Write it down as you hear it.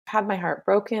had my heart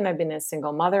broken. I've been a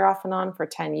single mother off and on for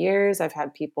 10 years. I've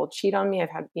had people cheat on me. I've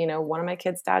had, one of my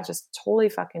kids' dad just totally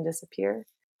fucking disappear.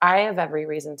 I have every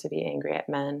reason to be angry at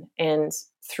men. And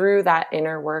through that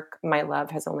inner work, my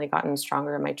love has only gotten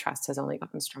stronger and my trust has only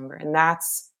gotten stronger. And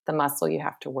that's the muscle you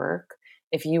have to work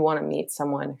if you want to meet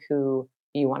someone who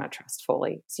you want to trust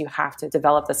fully. So you have to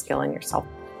develop the skill in yourself.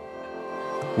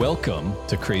 Welcome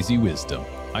to Crazy Wisdom.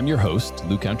 I'm your host,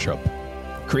 Luke Antrup.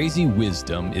 Crazy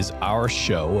Wisdom is our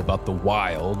show about the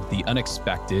wild, the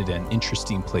unexpected, and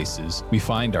interesting places we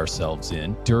find ourselves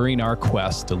in during our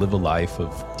quest to live a life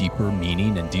of deeper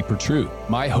meaning and deeper truth.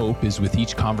 My hope is with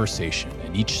each conversation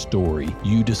and each story,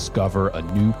 you discover a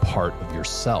new part of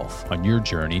yourself on your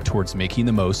journey towards making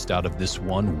the most out of this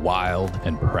one wild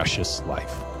and precious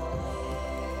life.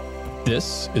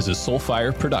 This is a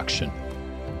Soulfire production.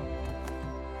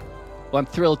 Well, I'm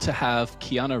thrilled to have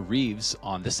Kiana Reeves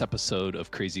on this episode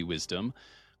of Crazy Wisdom.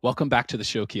 Welcome back to the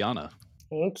show, Kiana.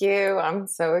 Thank you. I'm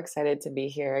so excited to be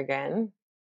here again.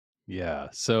 Yeah.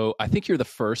 So I think you're the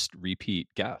first repeat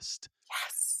guest.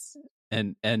 Yes.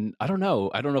 And I don't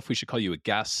know if we should call you a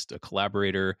guest, a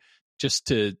collaborator, just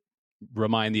to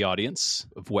remind the audience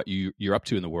of what you're up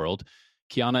to in the world.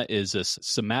 Kiana is a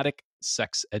somatic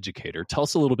sex educator. Tell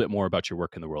us a little bit more about your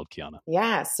work in the world, Kiana.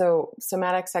 Yeah. So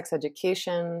somatic sex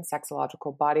education,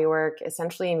 sexological bodywork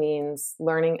essentially means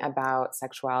learning about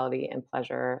sexuality and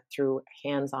pleasure through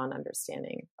hands-on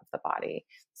understanding of the body.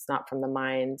 It's not from the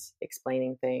mind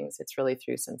explaining things. It's really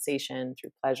through sensation,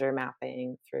 through pleasure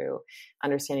mapping, through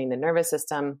understanding the nervous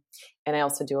system. And I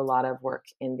also do a lot of work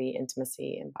in the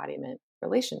intimacy, embodiment,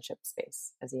 relationship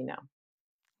space, as you know.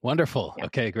 Wonderful. Yeah.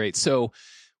 Okay, great. So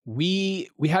we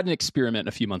had an experiment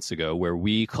a few months ago where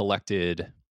we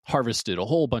harvested a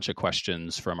whole bunch of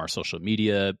questions from our social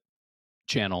media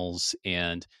channels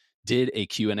and did a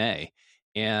Q&A.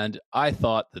 And I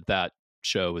thought that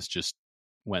show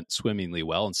went swimmingly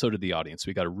well. And so did the audience.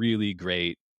 We got a really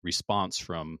great response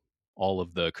from all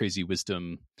of the Crazy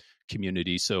Wisdom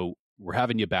community. So we're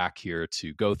having you back here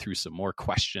to go through some more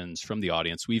questions from the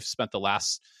audience. We've spent the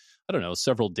last,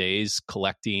 several days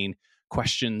collecting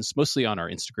questions, mostly on our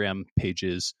Instagram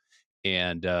pages.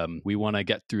 And we want to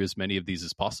get through as many of these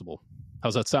as possible.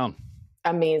 How's that sound?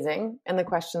 Amazing. And the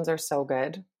questions are so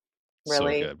good.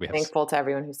 Really so good. Thankful to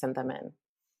everyone who sent them in.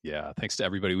 Yeah, thanks to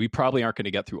everybody. We probably aren't going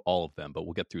to get through all of them, but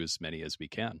we'll get through as many as we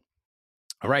can.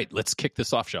 All right, let's kick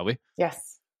this off, shall we?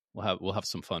 Yes. We'll have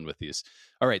some fun with these.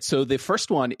 All right, so the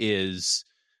first one is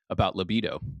about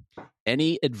libido.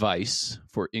 Any advice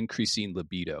for increasing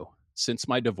libido? Since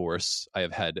my divorce, I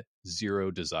have had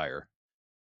zero desire.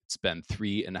 It's been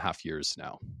 3.5 years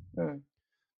now.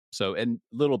 So, and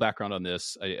little background on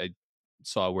this, I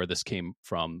saw where this came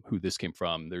from, who this came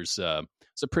from. It's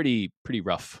a pretty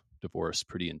rough divorce,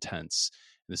 pretty intense.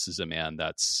 This is a man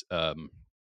that's,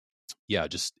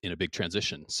 just in a big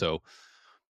transition. So,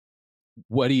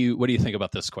 what do you think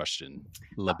about this question,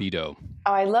 libido?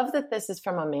 Oh, I love that this is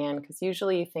from a man, because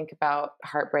usually you think about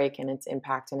heartbreak and its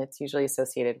impact, and it's usually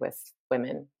associated with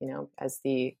women, as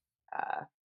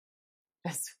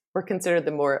as we're considered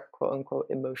the more quote unquote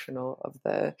emotional of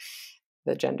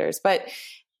the genders. But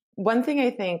one thing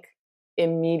I think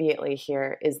immediately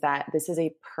here is that this is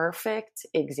a perfect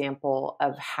example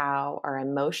of how our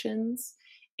emotions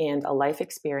and a life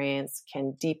experience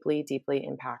can deeply, deeply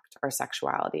impact our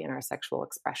sexuality and our sexual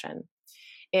expression.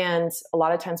 And a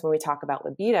lot of times when we talk about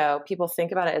libido, people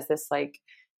think about it as this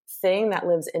thing that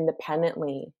lives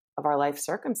independently of our life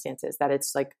circumstances, that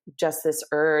it's just this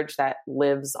urge that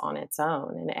lives on its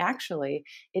own. And actually,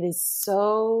 it is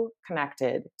so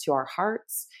connected to our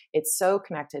hearts. It's so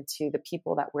connected to the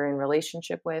people that we're in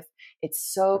relationship with.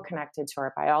 It's so connected to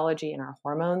our biology and our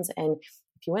hormones. And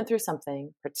if you went through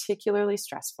something particularly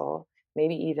stressful,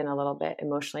 maybe even a little bit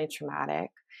emotionally traumatic,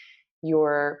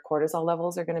 your cortisol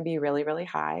levels are going to be really, really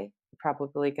high. You're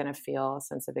probably going to feel a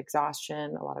sense of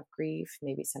exhaustion, a lot of grief,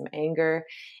 maybe some anger.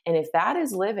 And if that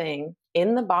is living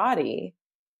in the body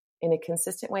in a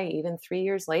consistent way, even 3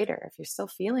 years later, if you're still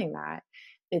feeling that,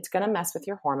 it's going to mess with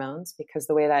your hormones, because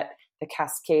the way that the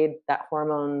cascade, that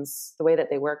hormones, the way that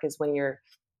they work is when you're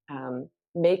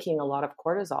making a lot of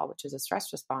cortisol, which is a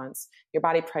stress response, your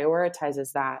body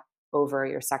prioritizes that over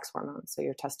your sex hormones. So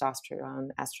your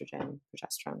testosterone, estrogen,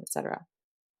 progesterone, etc.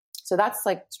 So that's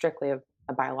strictly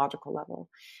a biological level.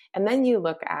 And then you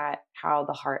look at how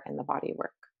the heart and the body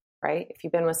work, right? If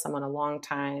you've been with someone a long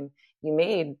time, you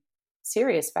made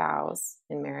serious vows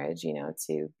in marriage,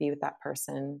 to be with that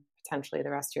person potentially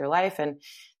the rest of your life. And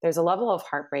there's a level of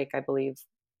heartbreak, I believe,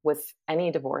 with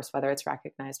any divorce, whether it's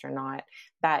recognized or not,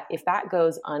 that if that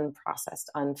goes unprocessed,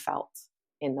 unfelt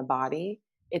in the body,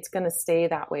 it's going to stay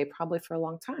that way probably for a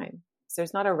long time. So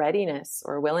there's not a readiness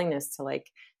or willingness to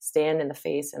like stand in the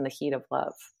face and the heat of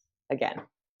love again.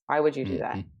 Why would you do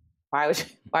that? Mm-hmm.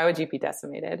 Why would you be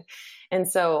decimated? And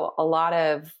so a lot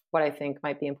of what I think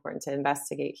might be important to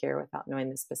investigate here without knowing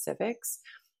the specifics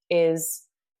is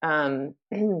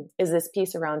this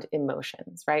piece around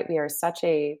emotions, right? We are such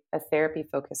a therapy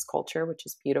focused culture, which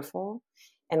is beautiful.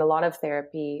 And a lot of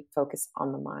therapy focus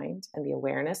on the mind and the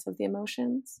awareness of the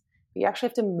emotions. But you actually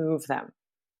have to move them.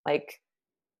 Like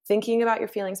thinking about your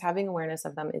feelings, having awareness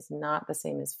of them is not the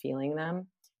same as feeling them.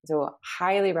 So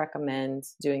highly recommend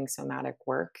doing somatic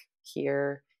work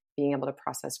here, being able to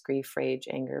process grief, rage,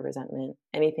 anger, resentment,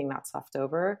 anything that's left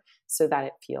over so that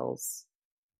it feels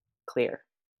clear,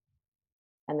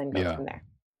 and then go from there.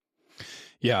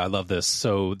 Yeah, I love this.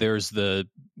 So there's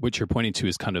what you're pointing to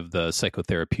is kind of the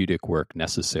psychotherapeutic work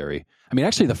necessary. I mean,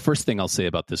 actually, the first thing I'll say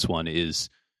about this one is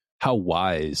how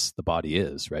wise the body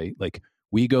is, right? Like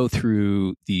we go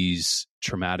through these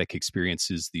traumatic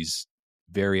experiences, these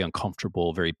very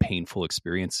uncomfortable, very painful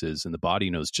experiences, and the body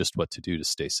knows just what to do to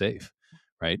stay safe,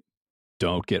 right?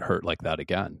 Don't get hurt like that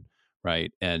again,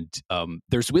 right? And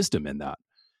there's wisdom in that.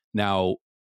 Now,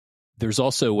 there's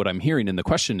also what I'm hearing in the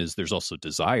question is there's also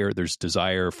desire. There's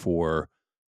desire for,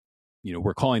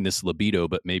 we're calling this libido,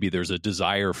 but maybe there's a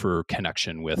desire for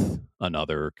connection with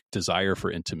another, desire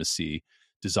for intimacy,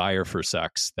 desire for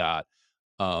sex that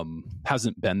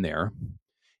hasn't been there.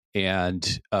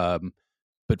 And,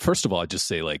 but first of all, I just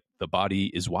say like the body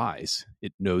is wise.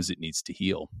 It knows it needs to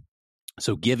heal.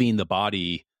 So giving the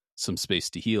body some space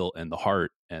to heal and the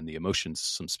heart and the emotions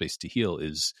some space to heal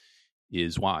is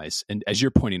wise. And as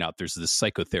you're pointing out, there's this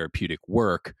psychotherapeutic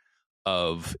work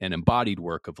of an embodied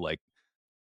work of like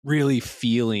really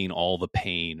feeling all the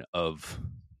pain of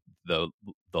the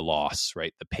loss,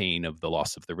 right? The pain of the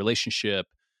loss of the relationship,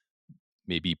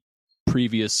 maybe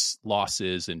previous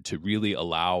losses, and to really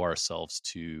allow ourselves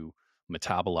to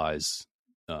metabolize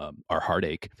our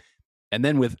heartache. And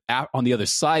then on the other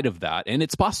side of that, and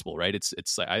it's possible, right?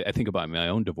 I think about my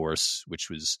own divorce, which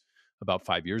was about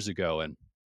 5 years ago, and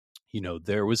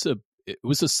it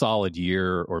was a solid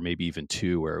year or maybe even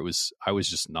 2 where I was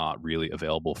just not really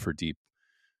available for deep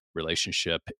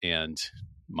relationship, and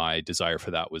my desire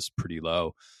for that was pretty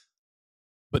low.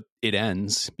 But it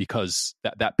ends because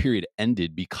that period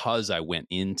ended because I went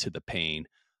into the pain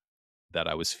that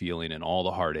I was feeling and all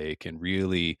the heartache, and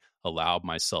really allowed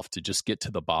myself to just get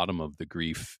to the bottom of the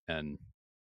grief and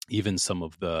even some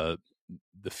of the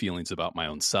feelings about my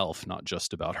own self, not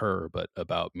just about her, but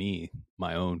about me,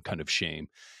 my own kind of shame.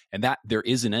 And that there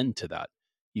is an end to that,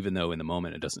 even though in the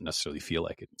moment it doesn't necessarily feel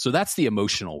like it. So that's the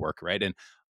emotional work, right?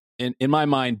 And in my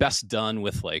mind, best done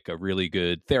with like a really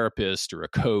good therapist or a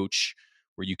coach,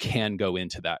 where you can go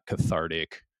into that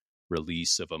cathartic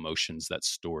release of emotions that's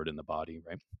stored in the body,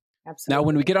 right? Absolutely. Now,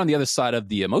 when we get on the other side of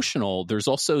the emotional, there's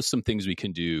also some things we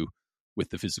can do with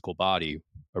the physical body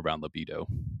around libido.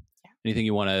 Yeah. Anything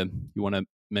you want to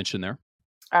mention there?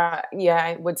 Yeah,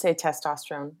 I would say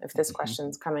testosterone. If this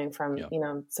question's coming from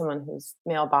someone who's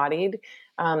male-bodied,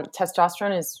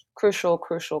 testosterone is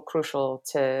crucial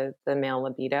to the male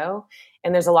libido,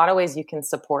 and there's a lot of ways you can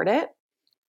support it.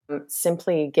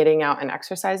 Simply getting out and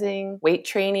exercising, weight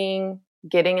training,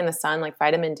 getting in the sun. Like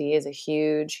vitamin D is a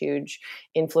huge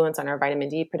influence on our vitamin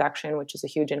D production, which is a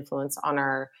huge influence on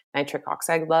our nitric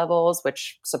oxide levels,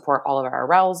 which support all of our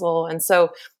arousal. And so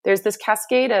there's this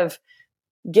cascade of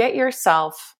get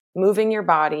yourself moving your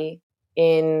body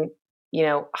in,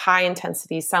 high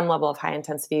intensity, some level of high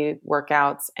intensity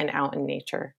workouts, and out in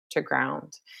nature to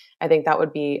ground. I think that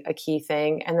would be a key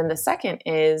thing. And then the second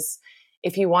is,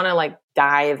 if you want to like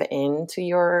dive into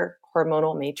your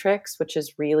hormonal matrix, which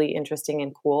is really interesting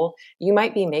and cool, you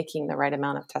might be making the right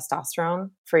amount of testosterone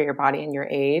for your body and your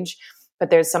age. But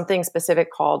there's something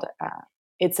specific called,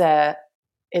 it's a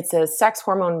sex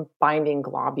hormone binding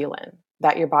globulin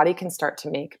that your body can start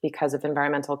to make because of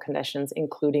environmental conditions,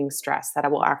 including stress, that it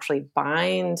will actually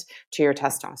bind to your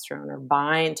testosterone or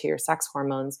bind to your sex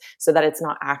hormones so that it's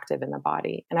not active in the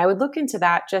body. And I would look into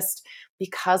that just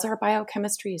because our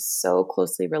biochemistry is so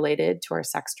closely related to our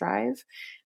sex drive.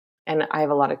 And I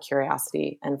have a lot of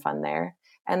curiosity and fun there.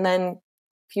 And then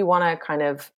if you want to kind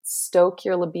of stoke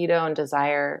your libido and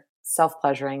desire,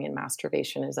 self-pleasuring and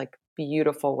masturbation is like a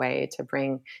beautiful way to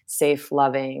bring safe,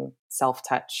 loving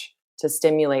self-touch to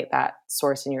stimulate that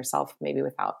source in yourself, maybe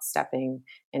without stepping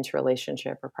into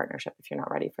relationship or partnership if you're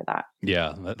not ready for that.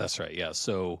 Yeah, that's right. Yeah.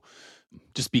 So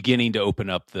just beginning to open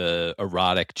up the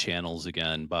erotic channels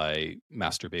again by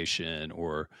masturbation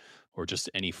or just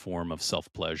any form of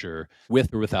self-pleasure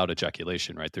with or without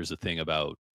ejaculation, right? There's a thing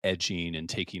about edging and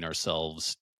taking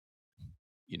ourselves,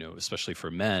 especially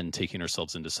for men, taking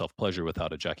ourselves into self-pleasure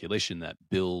without ejaculation, that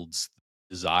builds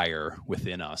desire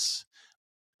within us.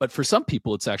 But for some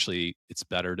people, it's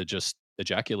better to just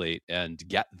ejaculate and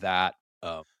get that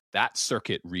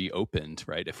circuit reopened,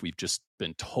 right? If we've just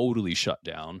been totally shut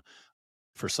down,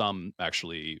 for some,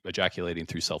 actually ejaculating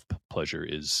through self pleasure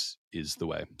is the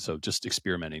way. So just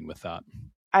experimenting with that.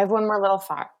 I have one more little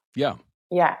thought. Yeah.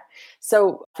 Yeah.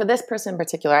 So for this person in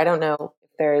particular, I don't know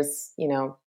if there's,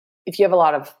 if you have a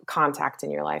lot of contact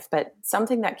in your life, but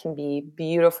something that can be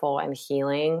beautiful and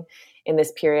healing in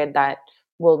this period that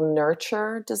will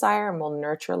nurture desire and will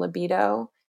nurture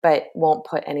libido, but won't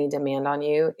put any demand on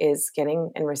you, is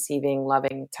getting and receiving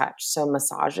loving touch. So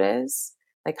massages,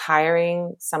 like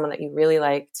hiring someone that you really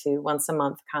like to once a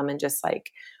month come and just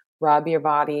like rub your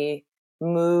body,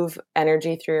 move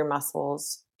energy through your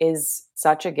muscles, is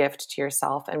such a gift to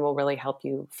yourself and will really help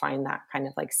you find that kind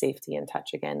of like safety and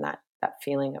touch again, that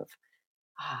feeling of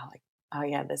like, oh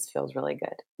yeah, this feels really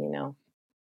good.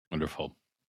 Wonderful.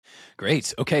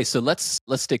 Great. Okay, so let's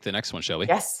take the next one, shall we?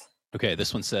 Yes. Okay,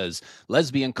 this one says,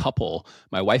 lesbian couple.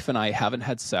 My wife and I haven't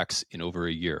had sex in over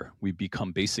a year. We've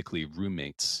become basically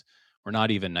roommates. We're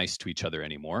not even nice to each other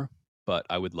anymore, but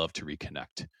I would love to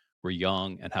reconnect. We're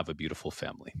young and have a beautiful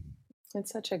family.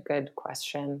 It's such a good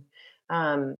question.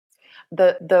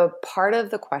 The part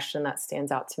of the question that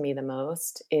stands out to me the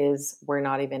most is we're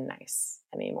not even nice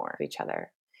anymore to each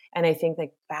other. And I think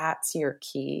like that's your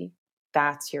key.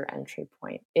 That's your entry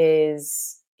point,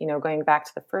 is, going back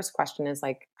to the first question, is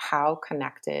like how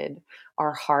connected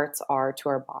our hearts are to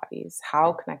our bodies,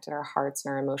 how connected our hearts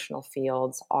and our emotional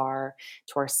fields are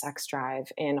to our sex drive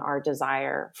and our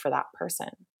desire for that person.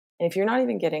 And if you're not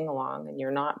even getting along and you're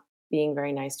not being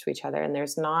very nice to each other, and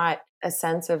there's not a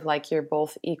sense of like you're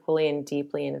both equally and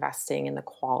deeply investing in the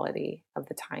quality of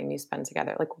the time you spend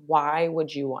together, like why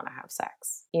would you want to have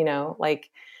sex? Like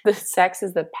the sex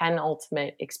is the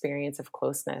penultimate experience of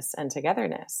closeness and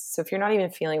togetherness. So if you're not even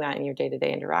feeling that in your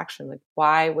day-to-day interaction, like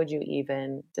why would you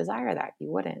even desire that? You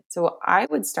wouldn't. So I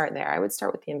would start there. I would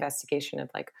start with the investigation of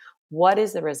like, what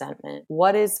is the resentment?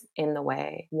 What is in the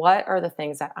way? What are the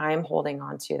things that I'm holding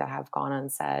on to that have gone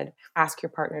unsaid? Ask your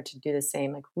partner to do the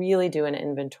same, like really do an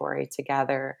inventory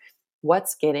together.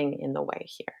 What's getting in the way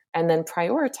here? And then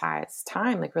prioritize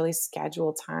time, like really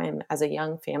schedule time. As a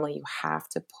young family, you have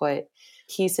to put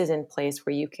pieces in place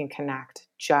where you can connect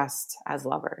just as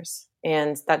lovers.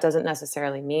 And that doesn't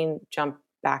necessarily mean jump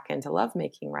back into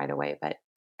lovemaking right away, but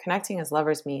connecting as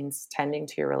lovers means tending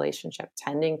to your relationship,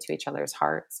 tending to each other's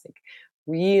hearts, like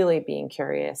really being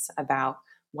curious about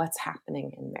what's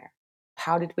happening in there.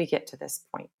 How did we get to this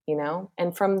point?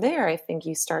 And from there, I think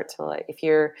you start to, like, if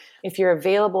you're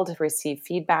available to receive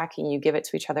feedback and you give it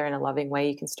to each other in a loving way,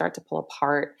 you can start to pull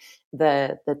apart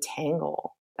the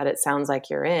tangle that it sounds like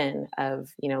you're in of,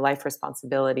 life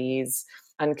responsibilities,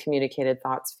 uncommunicated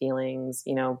thoughts, feelings,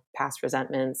 past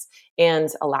resentments, and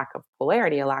a lack of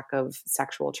polarity, a lack of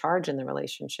sexual charge in the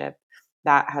relationship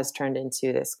that has turned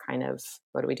into this kind of,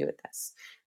 what do we do with this?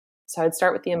 So I'd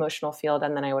start with the emotional field,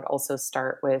 and then I would also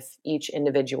start with each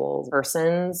individual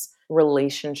person's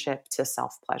relationship to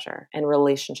self-pleasure and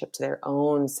relationship to their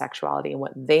own sexuality and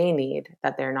what they need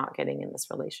that they're not getting in this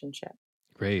relationship.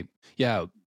 Great. Yeah.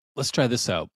 Let's try this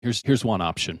out. Here's one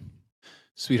option.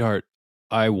 Sweetheart,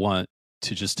 I want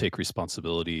to just take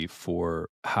responsibility for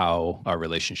how our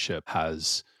relationship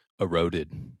has eroded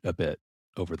a bit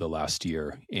over the last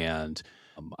year. And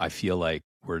I feel like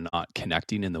we're not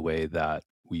connecting in the way that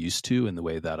we used to, in the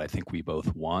way that I think we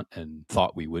both want and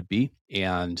thought we would be.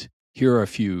 And here are a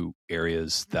few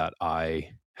areas that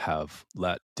I have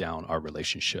let down our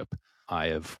relationship. I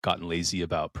have gotten lazy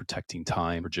about protecting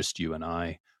time for just you and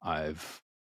I. I've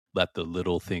let the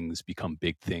little things become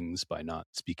big things by not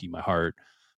speaking my heart,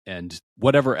 and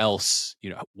whatever else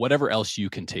you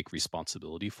can take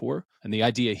responsibility for. And the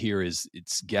idea here is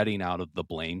it's getting out of the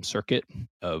blame circuit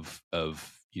of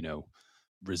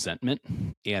resentment,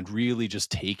 and really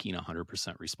just taking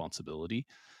 100% responsibility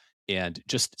and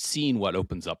just seeing what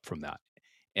opens up from that.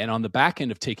 And on the back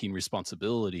end of taking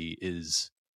responsibility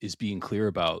is being clear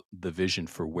about the vision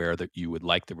for where that you would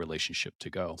like the relationship to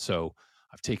go. So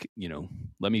I've taken,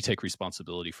 let me take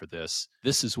responsibility for this.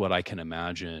 This is what I can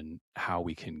imagine how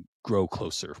we can grow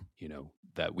closer,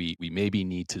 that we maybe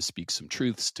need to speak some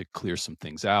truths to clear some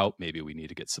things out. Maybe we need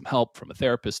to get some help from a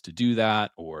therapist to do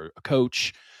that, or a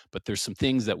coach, but there's some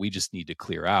things that we just need to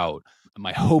clear out. And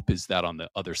my hope is that on the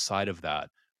other side of that,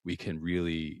 we can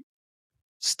really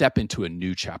step into a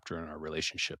new chapter in our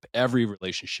relationship. Every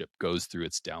relationship goes through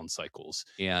its down cycles,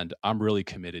 and I'm really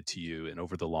committed to you. And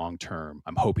over the long term,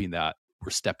 I'm hoping that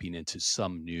we're stepping into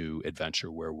some new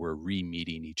adventure where we're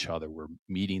re-meeting each other. We're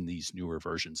meeting these newer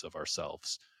versions of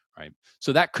ourselves, right?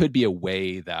 So that could be a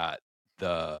way that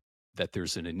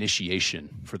there's an initiation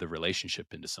for the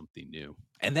relationship into something new.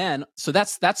 And then, so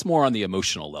that's more on the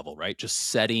emotional level, right? Just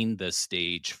setting the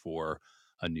stage for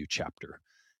a new chapter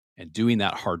and doing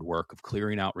that hard work of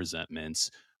clearing out resentments,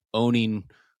 owning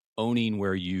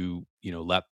where you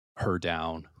let her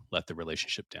down, let the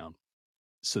relationship down.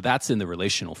 So that's in the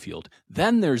relational field.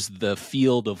 Then there's the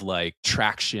field of like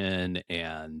traction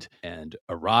and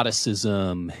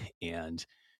eroticism, and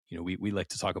we like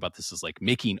to talk about this as like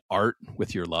making art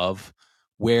with your love,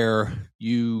 where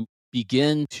you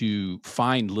begin to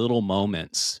find little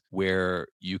moments where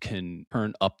you can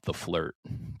turn up the flirt,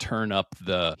 turn up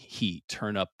the heat,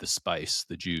 turn up the spice,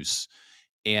 the juice.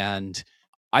 And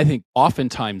I think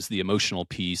oftentimes the emotional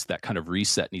piece, that kind of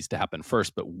reset needs to happen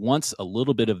first. But once a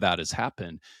little bit of that has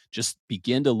happened, just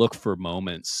begin to look for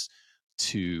moments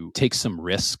to take some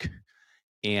risk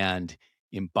and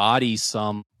embody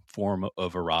some form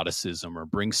of eroticism or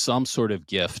bring some sort of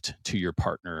gift to your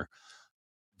partner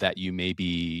that you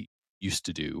maybe used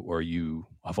to do or you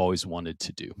have always wanted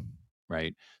to do,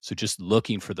 right? So just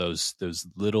looking for those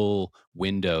little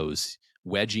windows,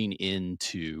 wedging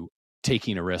into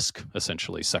taking a risk,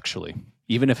 essentially sexually,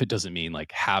 even if it doesn't mean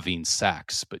like having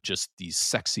sex, but just these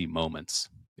sexy moments.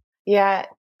 Yeah,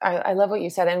 I love what you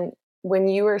said. And when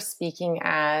you were speaking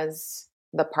as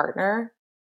the partner,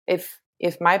 if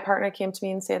my partner came to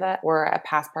me and say that, or a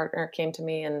past partner came to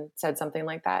me and said something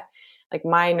like that, like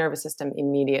my nervous system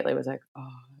immediately was like,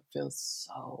 oh, it feels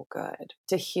so good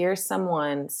to hear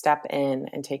someone step in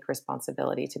and take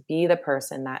responsibility, to be the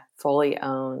person that fully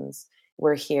owns,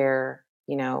 we're here,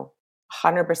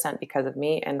 100% because of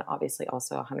me, and obviously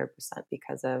also 100%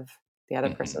 because of the other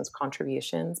person's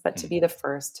contributions. But to be the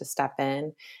first to step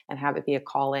in and have it be a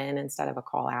call in instead of a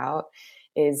call out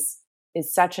is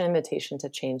such an invitation to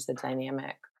change the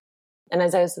dynamic. And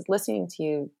as I was listening to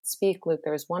you speak, Luke,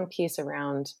 there was one piece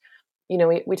around,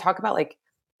 we talk about like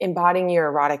embodying your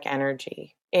erotic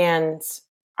energy. And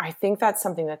I think that's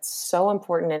something that's so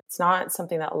important. It's not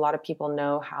something that a lot of people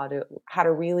know how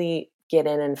to really get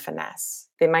in and finesse.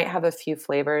 They might have a few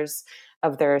flavors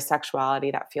of their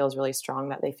sexuality that feels really strong,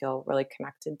 that they feel really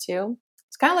connected to.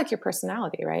 It's kind of like your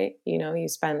personality, right? You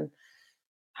spend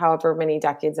however many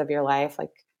decades of your life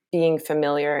like being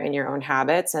familiar in your own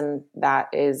habits, and that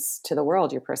is to the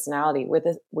world your personality.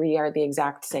 We are the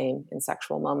exact same in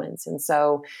sexual moments. And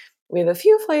so we have a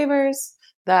few flavors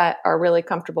that are really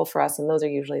comfortable for us, and those are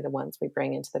usually the ones we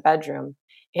bring into the bedroom.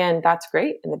 And that's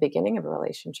great in the beginning of a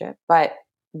relationship. But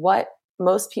what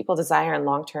most people desire in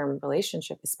long-term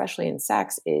relationship, especially in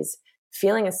sex, is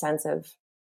feeling a sense of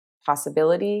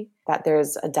possibility, that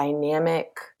there's a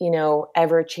dynamic,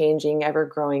 ever-changing,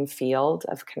 ever-growing field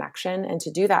of connection. And to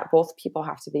do that, both people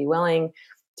have to be willing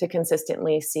to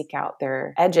consistently seek out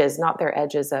their edges, not their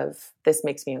edges of this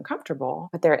makes me uncomfortable,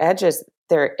 but their edges,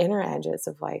 their inner edges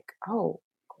of like, oh,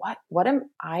 what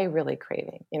am I really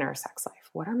craving in our sex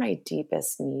life? What are my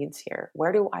deepest needs here?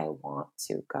 Where do I want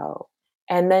to go?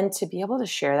 And then to be able to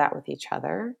share that with each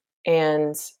other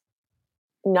and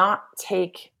not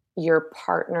take your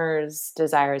partner's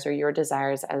desires or your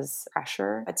desires as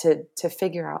pressure, but to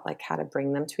figure out like how to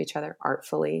bring them to each other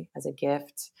artfully as a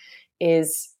gift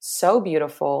is so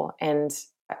beautiful, and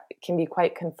it can be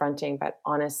quite confronting, but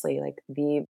honestly, like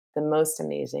the most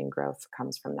amazing growth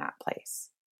comes from that place.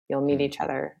 You'll meet each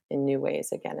other in new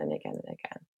ways again and again and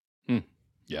again.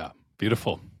 Yeah,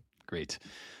 beautiful. Great.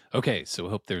 Okay, so I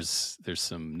hope there's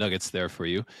some nuggets there for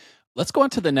you. Let's go on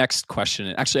to the next question.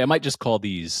 And actually, I might just call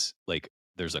these like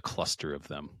there's a cluster of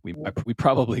them. We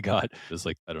probably got there's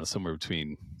like, I don't know, somewhere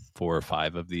between 4 or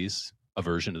 5 of these, a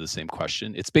version of the same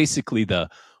question. It's basically the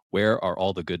where are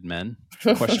all the good men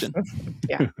question.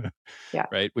 Yeah.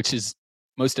 Right, which is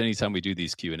most anytime we do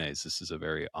these Q&As, this is a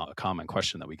very common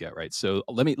question that we get, right? So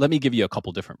let me give you a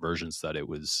couple different versions that it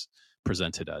was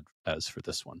presented as for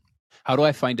this one. How do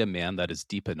I find a man that is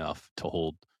deep enough to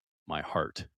hold my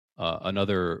heart?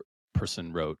 Another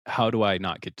person wrote, how do I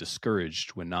not get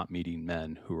discouraged when not meeting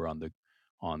men who are on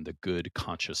the good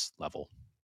conscious level?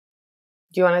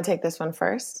 Do you want to take this one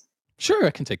first? Sure,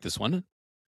 I can take this one.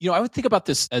 I would think about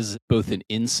this as both an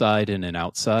inside and an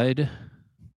outside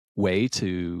way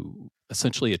to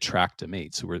essentially attract a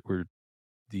mate. So we're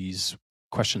these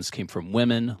questions came from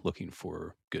women looking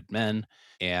for good men,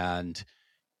 and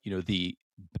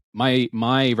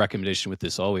my recommendation with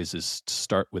this always is to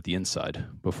start with the inside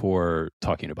before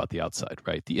talking about the outside,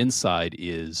 right? The inside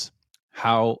is,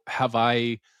 how have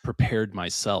I prepared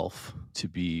myself to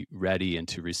be ready and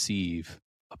to receive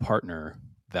a partner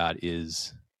that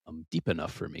is deep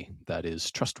enough for me, that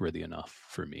is trustworthy enough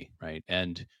for me, right?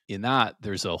 And in that,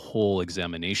 there's a whole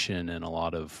examination and a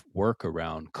lot of work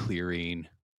around clearing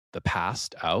the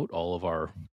past out, all of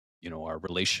our, our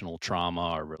relational trauma,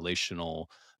 our relational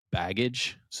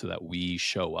baggage, so that we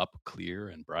show up clear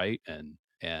and bright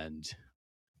and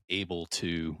able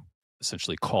to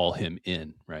essentially call him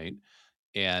in, right?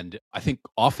 And I think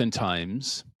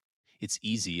oftentimes it's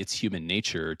easy, it's human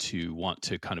nature to want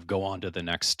to kind of go on to the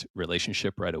next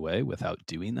relationship right away without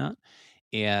doing that.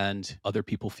 And other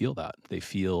people feel that. They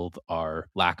feel our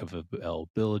lack of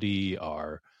availability,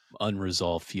 our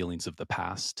unresolved feelings of the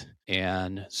past.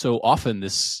 And so often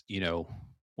this,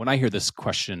 when I hear this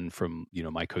question from,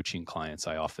 my coaching clients,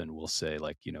 I often will say,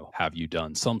 like, have you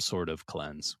done some sort of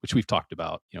cleanse, which we've talked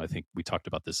about. I think we talked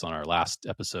about this on our last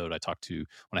episode. I talked to,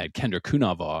 when I had Kendra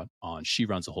Kunav on, she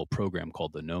runs a whole program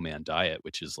called the No Man Diet,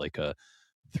 which is like a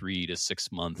 3 to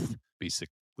 6 month,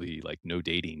 basically like no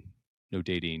dating,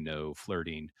 no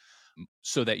flirting,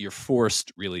 so that you're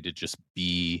forced really to just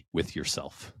be with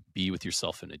yourself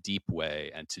in a deep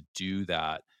way, and to do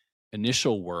that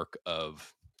initial work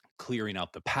of clearing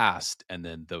out the past, and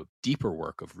then the deeper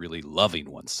work of really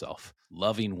loving oneself,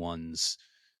 loving one's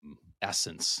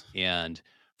essence. And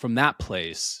from that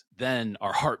place, then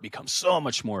our heart becomes so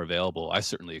much more available. I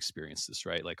certainly experienced this,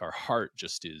 right? Like our heart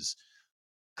just is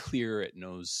clear. It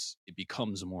knows, it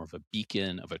becomes more of a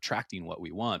beacon of attracting what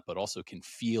we want, but also can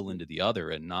feel into the other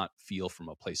and not feel from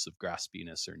a place of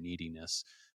graspiness or neediness,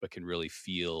 but can really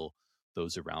feel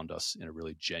those around us in a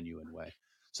really genuine way.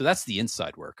 So that's the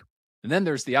inside work. And then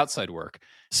there's the outside work,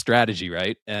 strategy,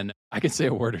 right? And I can say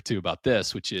a word or two about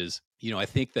this, which is, I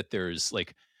think that there's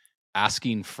like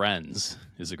asking friends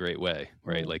is a great way,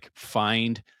 right? Like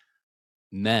find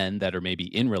men that are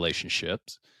maybe in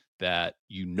relationships that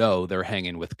they're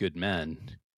hanging with good men,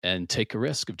 and take a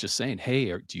risk of just saying,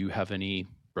 hey, do you have any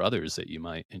brothers that you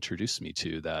might introduce me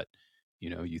to that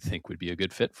you think would be a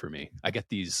good fit for me? I get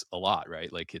these a lot,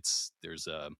 right? Like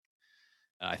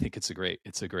I think it's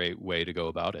a great way to go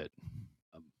about it.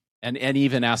 And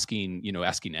even asking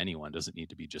anyone, doesn't need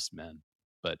to be just men,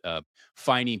 but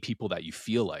finding people that you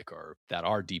feel like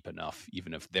are deep enough,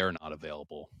 even if they're not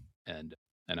available, and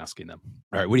asking them.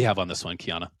 All right, what do you have on this one,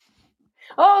 Kiana?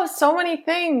 Oh, so many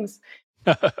things.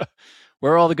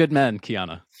 Where are all the good men,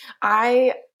 Kiana?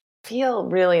 I feel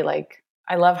really like,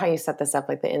 I love how you set this up,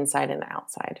 like the inside and the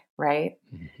outside, right?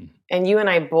 Mm-hmm. And you and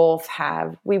I both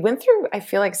we went through, I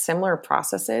feel like, similar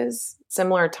processes,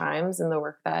 similar times in the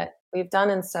work that we've done.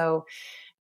 And so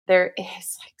there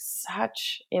is like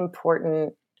such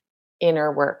important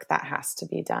inner work that has to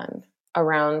be done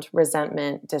around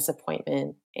resentment,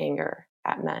 disappointment, anger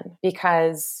at men,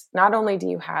 because not only do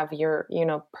you have your,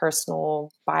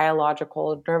 personal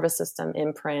biological nervous system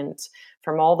imprint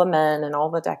from all the men and all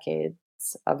the decades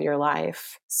of your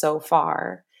life so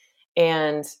far,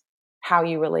 and how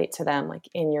you relate to them, like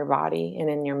in your body and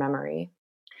in your memory.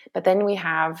 But then we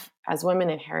have, as women,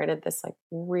 inherited this like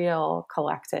real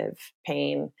collective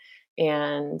pain,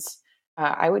 and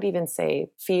I would even say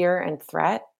fear and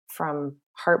threat from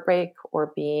heartbreak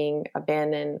or being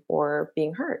abandoned or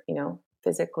being hurt,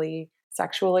 physically,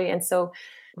 sexually. And so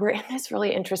we're in this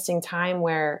really interesting time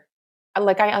where,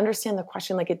 like, I understand the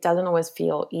question, like, it doesn't always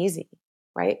feel easy,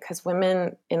 right? Because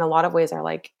women in a lot of ways are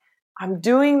like, I'm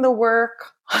doing the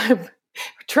work, I'm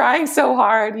trying so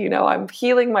hard, I'm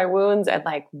healing my wounds, and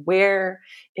like, where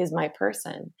is my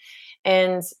person?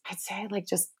 And I'd say, like,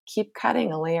 just keep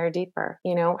cutting a layer deeper.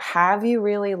 Have you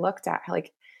really looked at,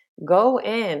 like, go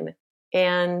in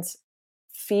and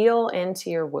feel into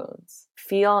your wounds,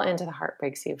 feel into the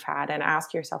heartbreaks you've had, and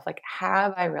ask yourself, like,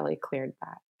 have I really cleared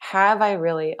that? Have I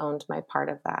really owned my part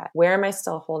of that? Where am I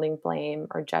still holding blame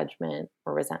or judgment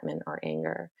or resentment or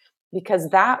anger? Because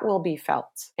that will be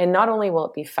felt. And not only will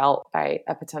it be felt by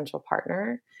a potential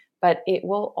partner, but it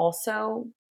will also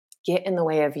get in the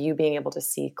way of you being able to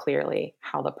see clearly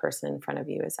how the person in front of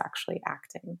you is actually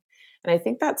acting. And I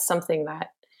think that's something that,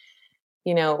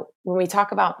 when we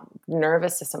talk about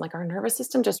nervous system, like, our nervous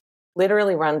system just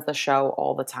literally runs the show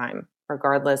all the time,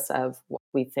 regardless of what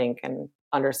we think and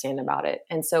understand about it.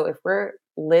 And so if we're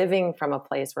living from a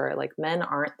place where, like, men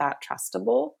aren't that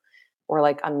trustable, or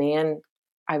like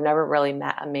I've never really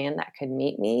met a man that could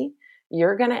meet me,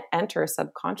 you're going to enter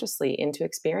subconsciously into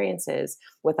experiences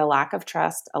with a lack of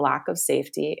trust, a lack of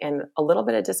safety, and a little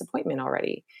bit of disappointment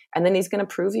already. And then he's going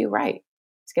to prove you right.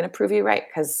 He's going to prove you right,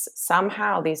 because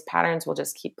somehow these patterns will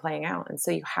just keep playing out. And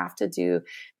so you have to do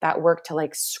that work to,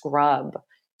 like, scrub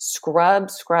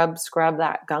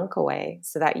that gunk away,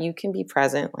 so that you can be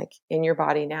present, like, in your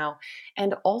body now.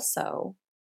 And also,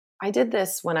 I did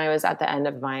this when I was at the end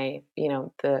of my,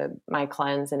 my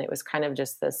cleanse, and it was kind of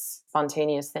just this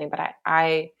spontaneous thing. But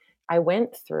I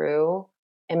went through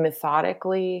and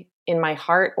methodically in my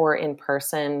heart or in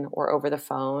person or over the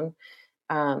phone,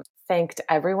 thanked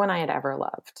everyone I had ever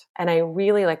loved. And I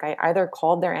really I either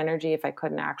called their energy if I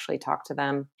couldn't actually talk to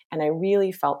them, and I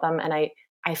really felt them. And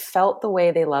I felt the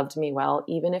way they loved me well,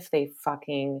 even if they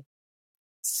fucking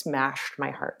smashed my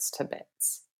hearts to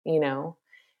bits,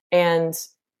 And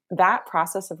that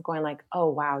process of going oh,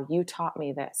 wow, you taught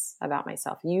me this about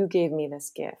myself. You gave me this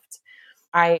gift.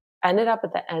 I ended up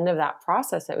at the end of that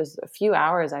process. It was a few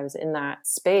hours I was in that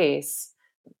space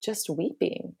just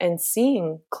weeping and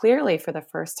seeing clearly for the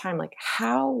first time,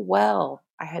 how well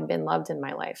I had been loved in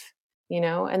my life,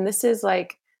 And this is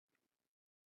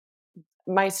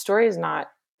my story is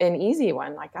not an easy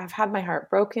one. I've had my heart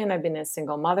broken. I've been a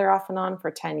single mother off and on for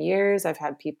 10 years. I've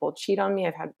had people cheat on me.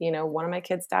 I've had, one of my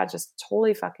kids' dad just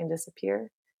totally fucking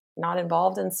disappear, not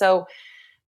involved. And so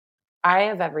I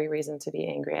have every reason to be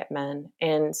angry at men.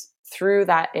 And through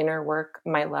that inner work,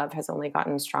 my love has only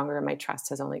gotten stronger and my trust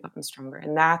has only gotten stronger.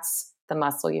 And that's the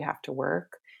muscle you have to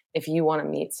work if you want to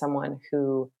meet someone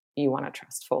who you want to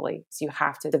trust fully. So you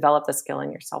have to develop the skill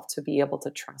in yourself to be able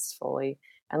to trust fully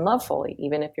and love fully,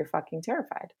 even if you're fucking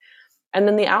terrified. And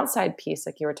then the outside piece,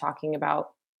 like you were talking about,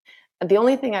 the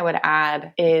only thing I would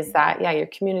add is that, yeah, your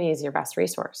community is your best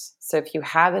resource. So if you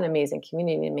have an amazing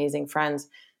community, amazing friends,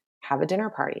 have a dinner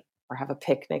party or have a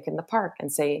picnic in the park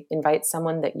and invite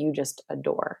someone that you just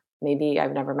adore. Maybe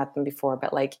I've never met them before,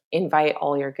 but invite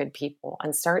all your good people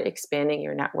and start expanding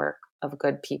your network of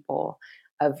good people,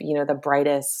 of, the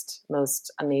brightest,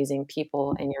 most amazing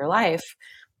people in your life,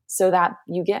 so that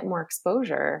you get more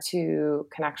exposure to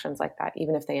connections like that,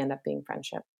 even if they end up being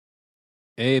friendship.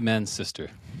 Amen, sister.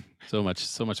 So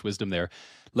much wisdom there.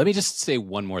 Let me just say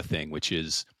one more thing, which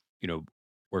is,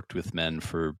 worked with men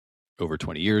for over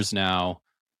 20 years now,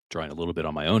 drawing a little bit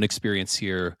on my own experience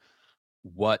here.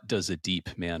 What does a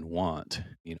deep man want?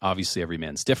 I mean, obviously every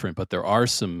man's different, but there are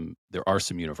some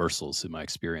universals in my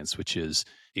experience, which is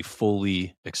a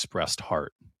fully expressed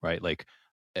heart, right? Like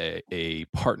a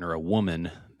partner, a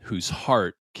woman whose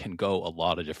heart can go a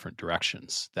lot of different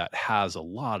directions, that has a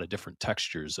lot of different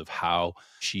textures of how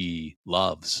she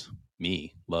loves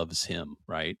me, loves him,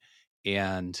 right?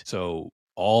 And so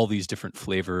all these different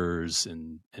flavors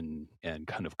and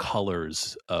kind of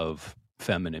colors of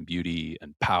feminine beauty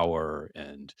and power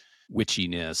and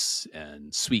witchiness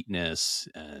and sweetness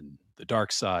and the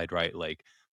dark side, right? Like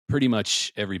pretty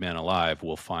much every man alive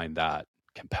will find that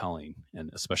compelling,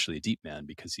 and especially a deep man,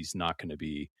 because he's not going to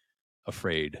be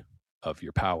afraid of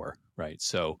your power, right?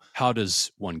 So how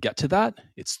does one get to that?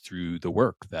 It's through the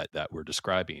work that we're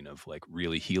describing, of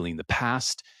really healing the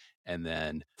past and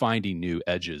then finding new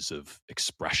edges of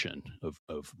expression,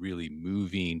 of really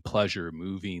moving pleasure,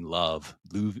 moving love,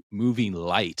 moving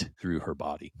light through her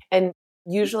body. And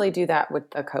usually do that with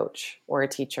a coach or a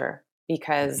teacher,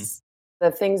 because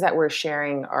the things that we're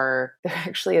sharing they're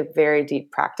actually very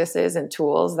deep practices and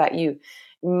tools that you,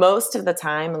 most of the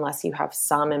time, unless you have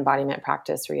some embodiment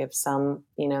practice or you have some,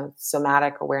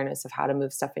 somatic awareness of how to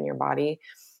move stuff in your body,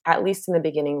 at least in the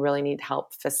beginning, really need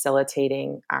help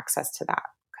facilitating access to that.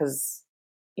 Because,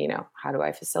 how do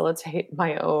I facilitate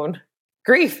my own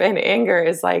grief and anger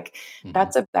is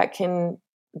that can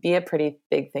be a pretty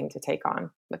big thing to take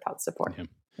on without support. Yeah.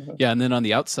 Mm-hmm. Yeah. And then on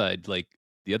the outside,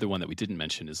 the other one that we didn't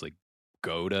mention is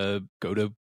go to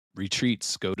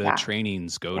retreats, go to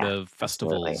trainings, go to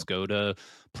festivals, Absolutely. go to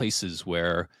places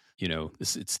where,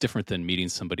 it's different than meeting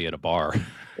somebody at a bar,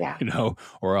 Yeah.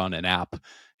 Or on an app,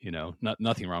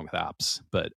 nothing wrong with apps,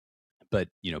 but,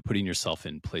 putting yourself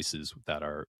in places that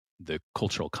are, the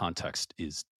cultural context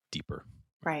is deeper.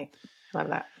 Right. Love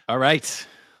that. All right.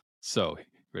 So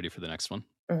ready for the next one?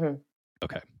 Mm-hmm.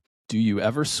 Okay. Do you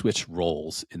ever switch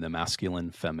roles in the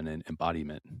masculine feminine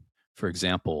embodiment? For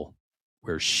example,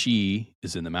 where she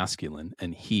is in the masculine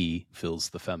and he fills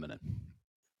the feminine.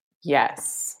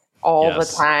 Yes. All the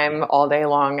time, all day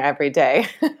long, every day.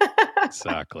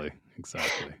 Exactly.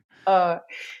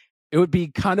 It would be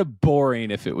kind of boring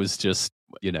if it was just,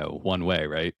 one way,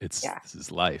 right? This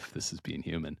is life. This is being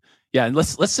human. Yeah. And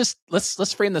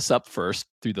let's frame this up first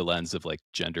through the lens of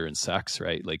gender and sex,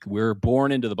 right? We're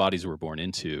born into the bodies we're born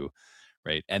into,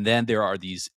 right? And then there are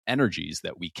these energies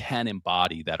that we can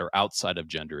embody that are outside of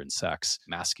gender and sex,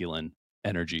 masculine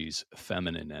energies,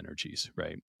 feminine energies,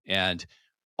 right? And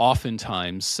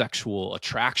oftentimes sexual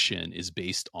attraction is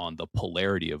based on the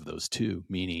polarity of those two,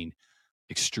 meaning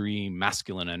extreme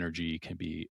masculine energy can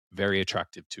be very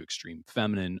attractive to extreme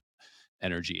feminine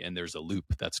energy, and there's a loop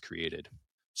that's created.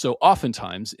 So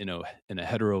oftentimes in a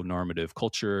heteronormative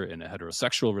culture, in a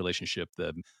heterosexual relationship,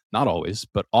 not always,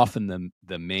 but often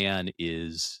the man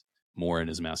is more in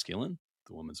his masculine,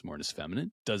 the woman's more in his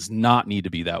feminine. Does not need to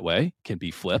be that way. Can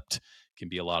be flipped. Can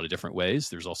be a lot of different ways.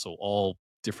 There's also all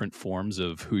different forms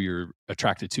of who you're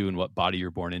attracted to and what body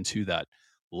you're born into that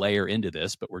layer into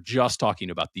this. But we're just talking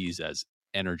about these as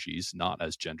energies, not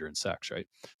as gender and sex, right?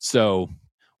 So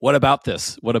what about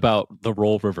this? What about the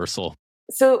role reversal?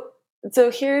 So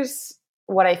here's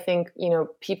what I think,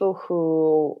 people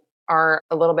who are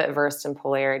a little bit versed in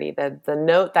polarity, the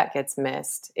note that gets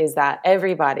missed is that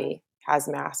everybody has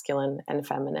masculine and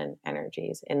feminine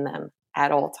energies in them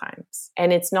at all times.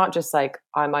 And it's not just like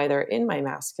I'm either in my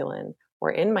masculine or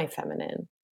in my feminine.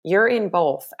 You're in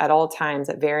both at all times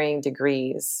at varying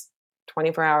degrees,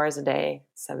 24 hours a day,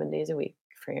 7 days a week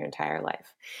for your entire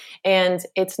life. And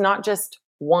it's not just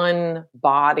one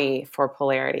body for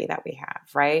polarity that we have,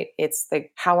 right? It's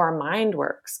how our mind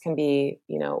works can be,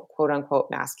 quote unquote,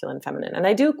 masculine, feminine. And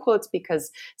I do quotes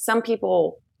because some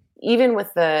people, even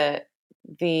with the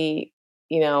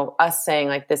us saying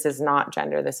like, this is not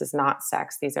gender, this is not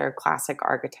sex, these are classic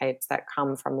archetypes that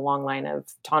come from a long line of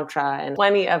Tantra and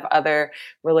plenty of other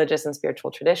religious and spiritual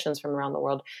traditions from around the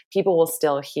world, people will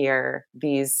still hear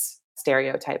these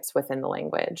stereotypes within the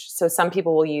language. So some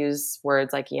people will use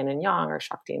words like yin and yang or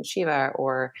Shakti and Shiva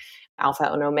or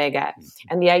alpha and omega.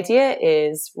 And the idea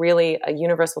is really a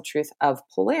universal truth of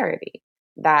polarity,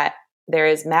 that there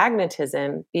is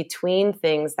magnetism between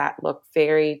things that look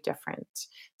very different.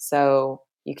 So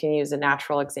you can use a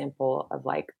natural example of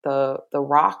like the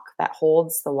rock that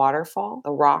holds the waterfall,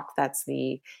 the rock that's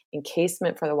the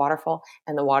encasement for the waterfall,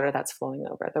 and the water that's flowing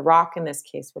over. The rock in this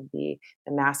case would be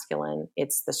the masculine.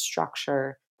 It's the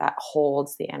structure that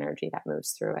holds the energy that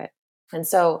moves through it. And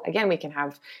so again, we can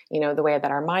have, the way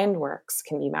that our mind works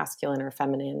can be masculine or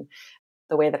feminine.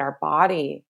 The way that our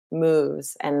body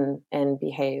moves and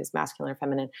behaves, masculine or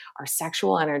feminine. Our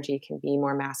sexual energy can be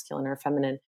more masculine or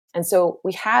feminine. And so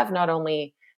we have not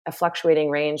only a fluctuating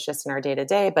range just in our day to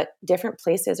day, but different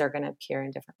places are going to appear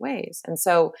in different ways. And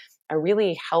so a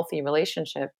really healthy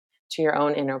relationship to your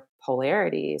own inner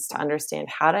polarities, to understand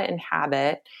how to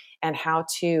inhabit and how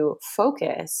to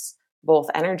focus both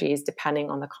energies depending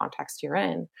on the context you're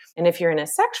in. And if you're in a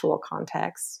sexual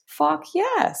context, fuck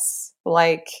yes.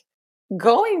 Like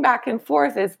going back and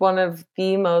forth is one of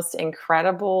the most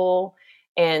incredible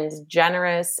and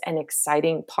generous and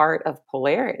exciting part of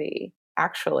polarity,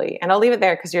 actually. And I'll leave it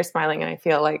there because you're smiling and I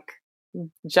feel like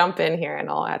jump in here and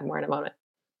I'll add more in a moment.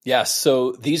 Yeah.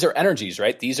 So these are energies,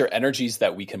 right? These are energies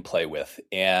that we can play with.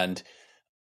 And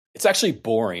it's actually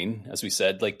boring, as we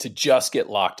said, like to just get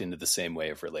locked into the same way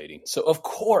of relating. So of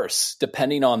course,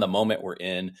 depending on the moment we're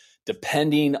in,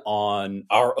 depending on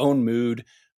our own mood,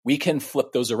 we can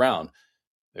flip those around.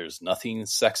 There's nothing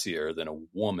sexier than a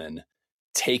woman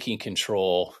taking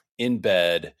control in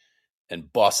bed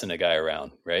and bossing a guy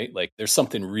around, right? Like there's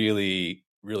something really,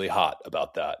 really hot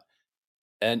about that.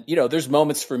 And, there's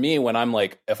moments for me when I'm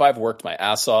like, if I've worked my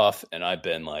ass off and I've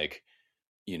been like,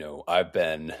 I've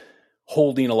been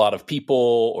holding a lot of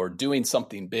people or doing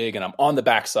something big and I'm on the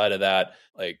backside of that,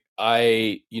 like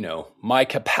my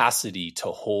capacity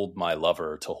to hold my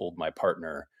lover, to hold my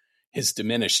partner is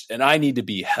diminished and I need to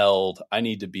be held. I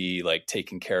need to be like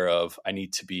taken care of. I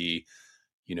need to be,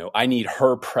 I need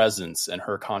her presence and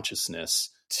her consciousness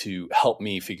to help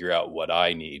me figure out what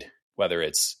I need, whether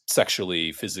it's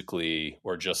sexually, physically,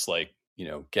 or just like,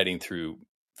 getting through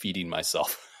feeding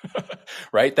myself.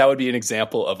 Right? That would be an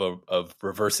example of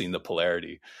reversing the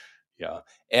polarity. Yeah.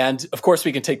 And of course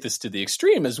we can take this to the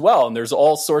extreme as well. And there's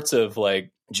all sorts of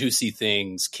like juicy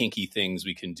things, kinky things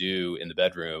we can do in the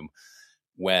bedroom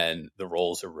when the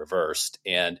roles are reversed.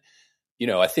 And,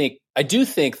 I do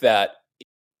think that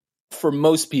for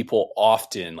most people,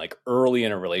 often like early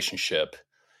in a relationship,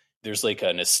 there's like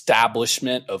an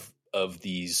establishment of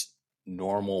these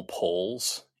normal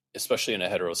poles, especially in a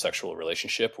heterosexual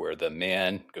relationship where the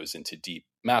man goes into deep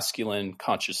masculine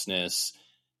consciousness,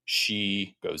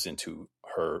 she goes into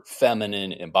her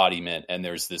feminine embodiment, and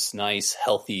there's this nice,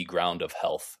 healthy ground of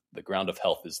health. The ground of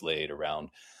health is laid around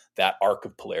that arc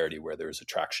of polarity where there's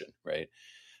attraction, right?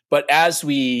 But as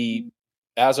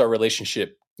our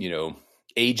relationship,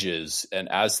 ages and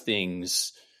as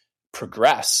things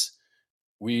progress,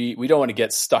 we don't want to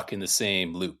get stuck in the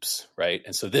same loops, right?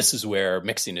 And so this is where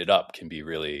mixing it up can be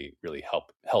really, really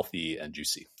healthy and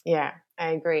juicy. Yeah,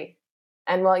 I agree.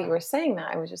 And while you were saying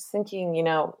that, I was just thinking,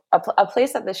 a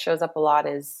place that this shows up a lot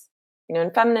is,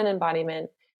 in feminine embodiment,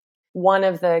 one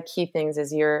of the key things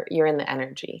is you're in the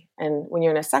energy. And when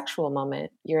you're in a sexual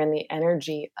moment, you're in the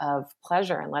energy of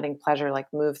pleasure and letting pleasure like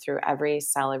move through every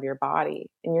cell of your body.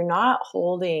 And you're not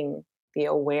holding the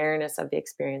awareness of the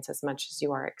experience as much as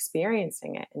you are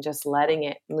experiencing it and just letting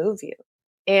it move you.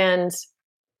 And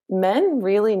men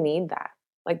really need that.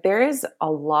 Like there is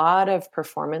a lot of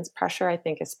performance pressure, I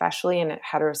think, especially in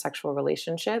heterosexual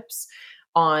relationships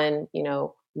on,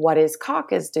 what his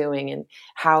cock is doing and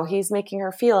how he's making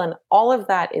her feel. And all of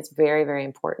that is very, very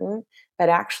important. But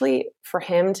actually for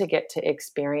him to get to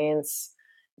experience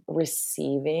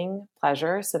receiving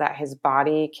pleasure so that his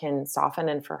body can soften,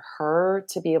 and for her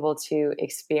to be able to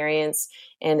experience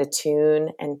and attune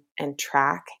and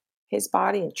track his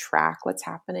body and track what's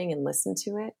happening and listen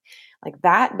to it, like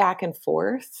that back and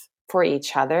forth for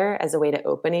each other as a way to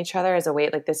open each other, as a way,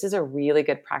 like this is a really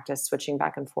good practice, switching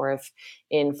back and forth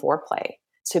in foreplay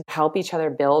to help each other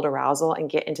build arousal and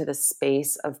get into the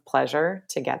space of pleasure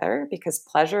together, because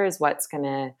pleasure is what's going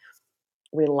to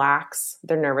relax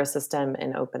their nervous system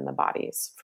and open the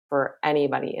bodies for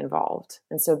anybody involved.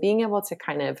 And so being able to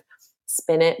kind of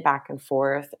spin it back and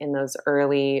forth in those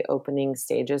early opening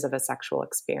stages of a sexual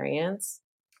experience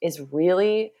is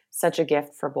really such a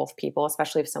gift for both people,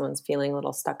 especially if someone's feeling a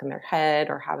little stuck in their head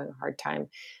or having a hard time,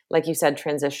 like you said,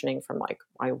 transitioning from like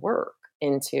my work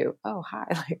into, oh, hi,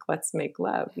 like let's make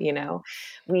love. We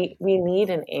need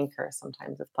an anchor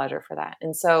sometimes of pleasure for that.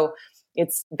 And so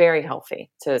it's very healthy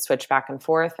to switch back and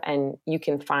forth, and you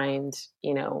can find,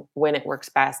 when it works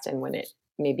best and when it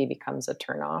maybe becomes a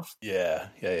turnoff. Yeah.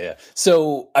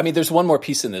 So, I mean, there's one more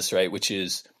piece in this, right? Which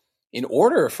is, in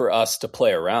order for us to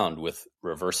play around with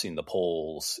reversing the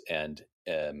poles and,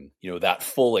 that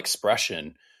full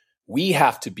expression, we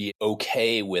have to be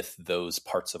okay with those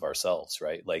parts of ourselves,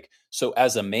 right? Like, so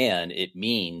as a man, it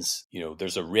means,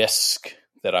 there's a risk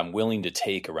that I'm willing to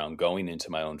take around going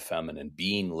into my own feminine,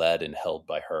 being led and held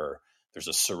by her. There's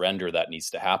a surrender that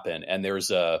needs to happen. And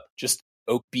there's just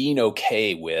being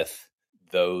okay with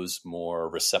those more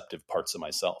receptive parts of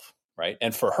myself, right?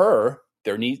 And for her,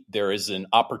 there is an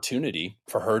opportunity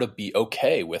for her to be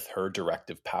okay with her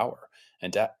directive power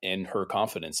and her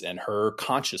confidence and her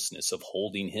consciousness of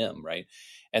holding him, right?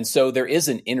 And so there is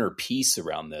an inner peace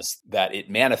around this, that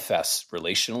it manifests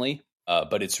relationally,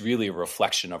 but it's really a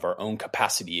reflection of our own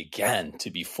capacity, again, to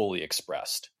be fully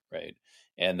expressed, right?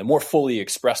 And the more fully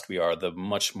expressed we are, the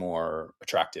much more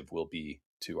attractive we'll be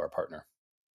to our partner.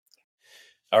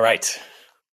 All right.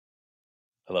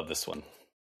 I love this one.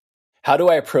 How do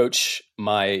I approach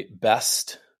my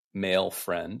best male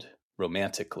friend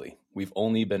romantically? We've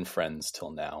only been friends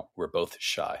till now. We're both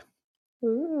shy.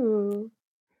 Ooh.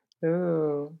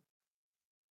 I'm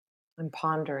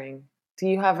pondering. Do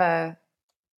you have a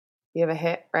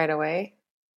hit right away?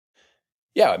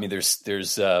 Yeah, I mean,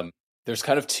 there's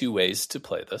kind of two ways to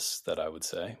play this that I would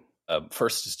say.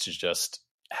 First is to just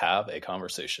have a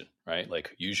conversation, right?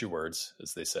 Like, use your words,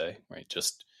 as they say, right?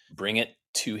 Just bring it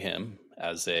to him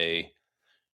as a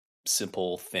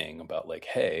simple thing about like,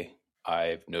 hey,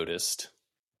 I've noticed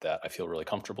that I feel really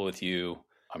comfortable with you.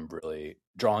 I'm really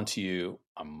drawn to you.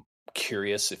 I'm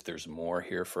curious if there's more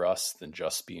here for us than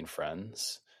just being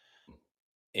friends.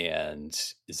 And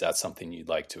is that something you'd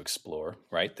like to explore,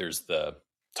 right? There's the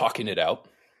talking it out,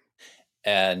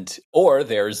 or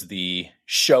there's the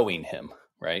showing him,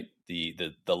 right?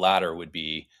 The latter would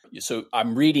be, so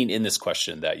I'm reading in this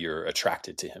question that you're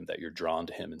attracted to him, that you're drawn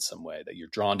to him in some way, that you're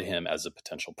drawn to him as a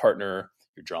potential partner,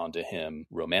 you're drawn to him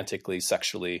romantically,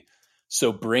 sexually.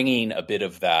 So bringing a bit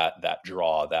of that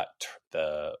draw,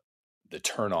 the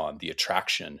turn on, the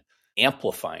attraction,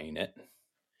 amplifying it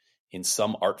in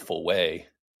some artful way,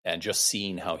 and just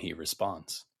seeing how he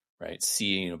responds, right?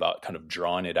 Seeing about kind of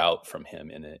drawing it out from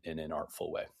him in an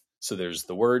artful way. So there's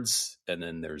the words, and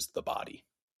then there's the body,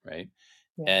 right?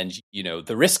 Yeah. And,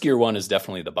 the riskier one is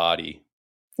definitely the body.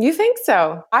 You think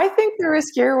so? I think the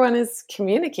riskier one is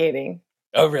communicating.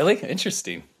 Oh, really?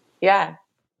 Interesting. Yeah.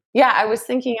 I was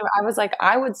thinking, I was like,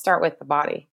 I would start with the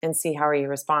body and see how he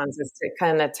responds, is to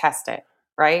kind of test it,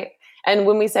 right? And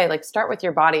when we say like start with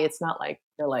your body, it's not like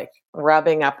you're like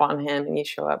rubbing up on him and you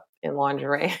show up in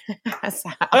lingerie. It's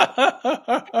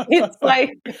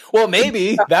like, well,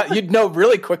 maybe that you'd know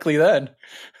really quickly then.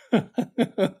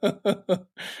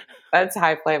 That's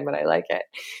high flame, but I like it.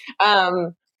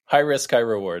 High risk, high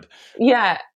reward.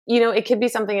 Yeah. It could be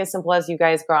something as simple as you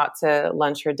guys go out to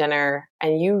lunch or dinner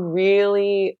and you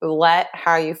really let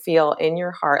how you feel in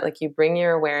your heart, like you bring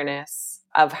your awareness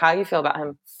of how you feel about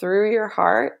him through your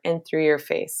heart and through your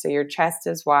face. So your chest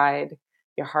is wide,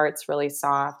 your heart's really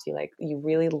soft. You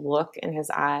really look in his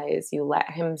eyes, you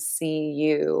let him see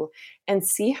you and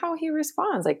see how he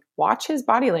responds. Like, watch his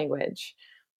body language,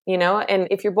 and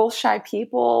if you're both shy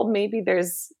people, maybe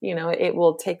it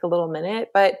will take a little minute,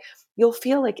 but you'll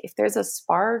feel like if there's a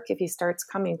spark, if he starts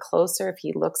coming closer, if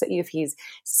he looks at you, if he's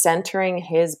centering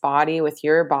his body with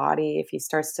your body, if he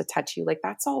starts to touch you, like,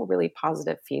 that's all really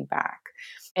positive feedback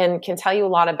and can tell you a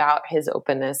lot about his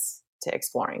openness to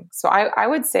exploring. So I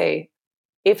would say,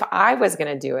 if I was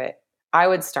going to do it, I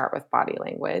would start with body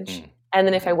language. And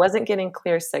then if I wasn't getting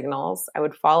clear signals, I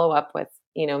would follow up with,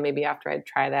 maybe after I'd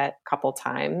try that a couple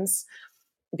times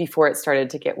before it started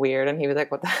to get weird. And he was like,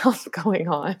 what the hell's going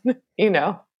on?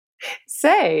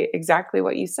 Say exactly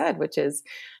what you said, which is,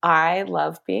 I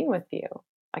love being with you.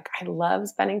 Like, I love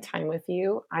spending time with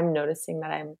you. I'm noticing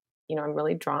that I'm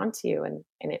really drawn to you, and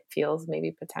it feels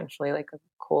maybe potentially like a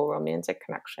cool romantic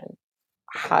connection.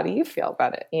 How do you feel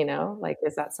about it? Like,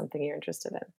 is that something you're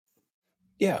interested in?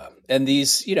 Yeah. And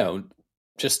these,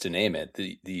 just to name it,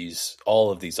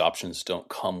 all of these options don't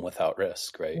come without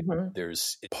risk, right? Mm-hmm.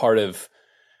 There's part of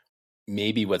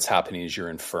maybe what's happening is you're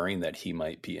inferring that he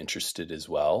might be interested as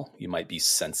well. You might be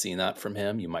sensing that from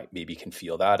him. You maybe can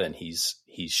feel that, and he's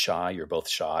shy. You're both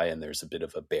shy, and there's a bit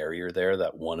of a barrier there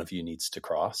that one of you needs to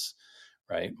cross,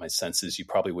 right? My sense is you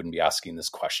probably wouldn't be asking this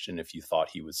question if you thought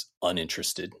he was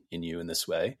uninterested in you in this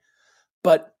way.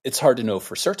 But it's hard to know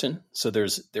for certain. So there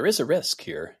is a risk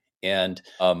here, and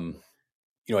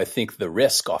I think the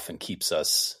risk often keeps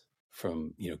us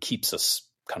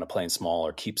kind of playing small,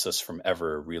 or keeps us from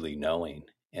ever really knowing.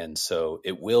 And so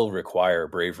it will require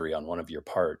bravery on one of your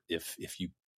part if you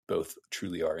both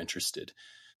truly are interested,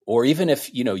 or even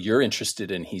if you're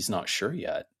interested and he's not sure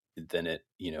yet, then it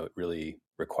really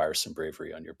requires some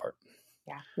bravery on your part.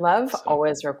 Yeah, love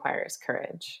always requires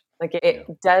courage. Like, it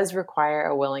does require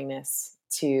a willingness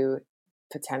to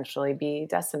potentially be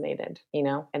decimated,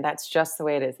 and that's just the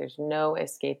way it is. There's no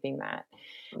escaping that.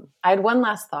 I had one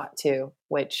last thought too,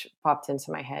 which popped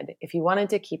into my head. If you wanted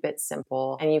to keep it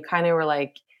simple and you kind of were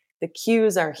like, the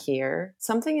cues are here,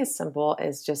 something as simple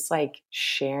as just like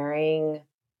sharing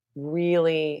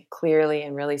really clearly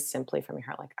and really simply from your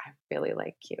heart, like, I really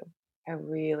like you. I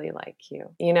really like you,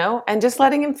 and just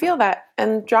letting him feel that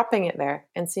and dropping it there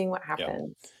and seeing what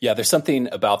happens. Yeah, there's something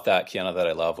about that, Kiana, that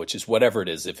I love, which is whatever it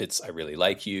is, if it's I really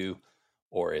like you,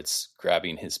 or it's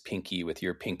grabbing his pinky with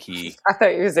your pinky. I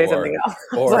thought you were saying something else.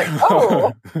 Or, like,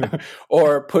 oh.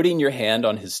 Or putting your hand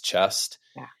on his chest.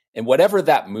 Yeah. And whatever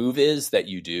that move is that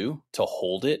you do, to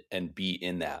hold it and be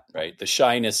in that, right? The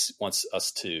shyness wants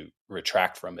us to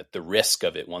retract from it. The risk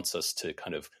of it wants us to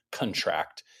kind of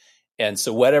contract. And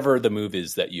so whatever the move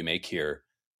is that you make here,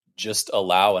 just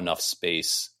allow enough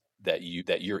space that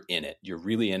you're in it. You're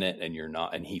really in it, and you're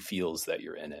not, and he feels that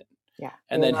you're in it. Yeah.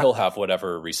 And then he'll have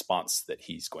whatever response that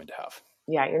he's going to have.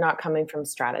 Yeah. You're not coming from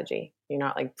strategy. You're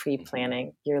not like pre-planning.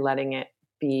 Mm-hmm. You're letting it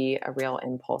be a real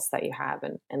impulse that you have,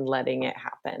 and letting it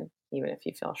happen, even if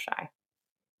you feel shy.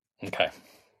 Okay.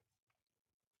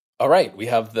 All right. We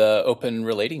have the open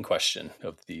relating question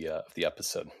of the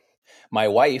episode. My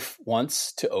wife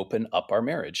wants to open up our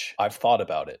marriage. I've thought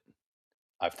about it.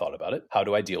 How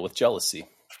do I deal with jealousy?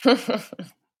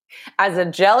 As a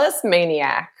jealous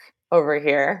maniac over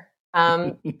here,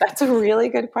 that's a really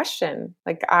good question.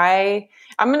 Like, I'm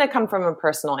going to come from a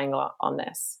personal angle on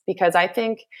this, because I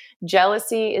think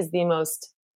jealousy is the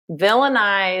most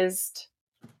villainized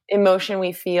emotion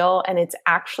we feel. And it's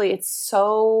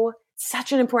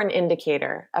such an important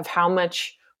indicator of how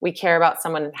much we care about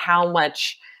someone, and how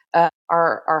much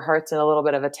our heart's in a little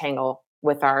bit of a tangle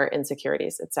with our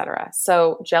insecurities, etc.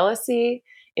 So jealousy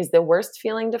is the worst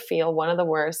feeling to feel, one of the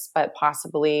worst, but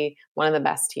possibly one of the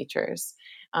best teachers.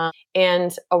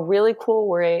 And a really cool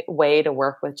way to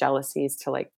work with jealousy is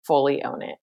to like fully own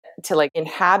it, to like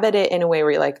inhabit it in a way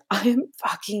where you're like, I'm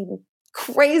fucking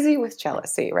crazy with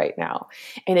jealousy right now.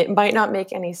 And it might not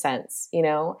make any sense,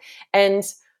 And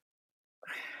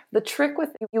the trick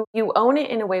with you own it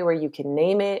in a way where you can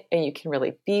name it, and you can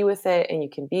really be with it, and you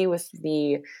can be with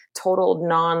the total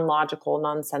non-logical,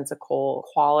 nonsensical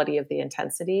quality of the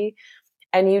intensity.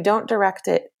 And you don't direct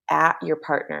it at your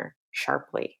partner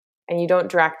sharply. And you don't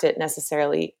direct it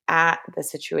necessarily at the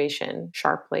situation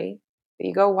sharply, but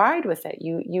you go wide with it.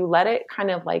 You let it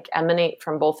kind of like emanate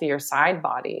from both of your side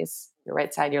bodies, your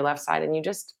right side, your left side, and you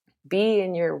just be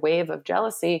in your wave of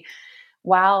jealousy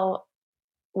while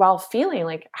feeling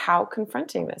like how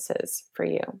confronting this is for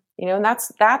you. And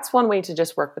that's one way to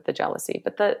just work with the jealousy.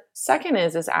 But the second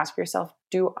is ask yourself,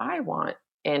 do I want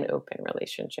an open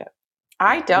relationship?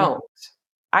 I don't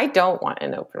want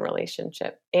an open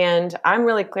relationship. And I'm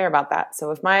really clear about that.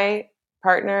 So if my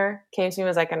partner came to me and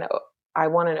was like, I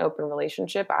want an open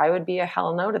relationship, I would be a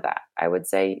hell no to that. I would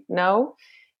say no.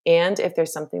 And if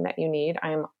there's something that you need,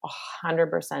 I'm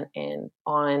 100% in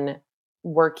on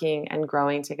working and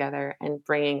growing together and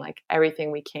bringing like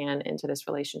everything we can into this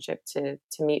relationship to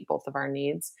meet both of our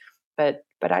needs. But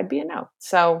I'd be a no.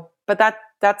 So, but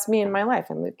that's me in my life,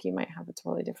 and Luke, you might have a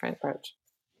totally different approach.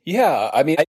 Yeah, I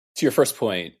mean, to your first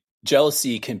point,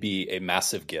 jealousy can be a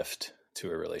massive gift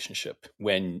to a relationship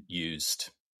when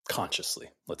used consciously,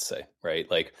 let's say, right?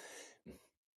 Like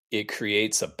it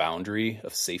creates a boundary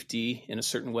of safety in a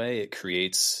certain way. It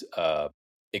creates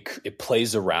it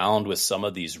plays around with some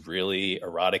of these really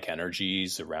erotic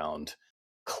energies around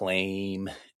claim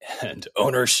and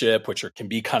ownership, which can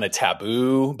be kind of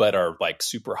taboo, but are like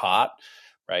super hot,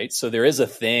 right? So there is a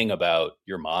thing about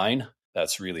you're mine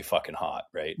that's really fucking hot,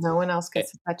 right? No one else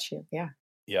gets to touch you. Yeah.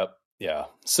 Yep. Yeah.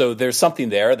 So there's something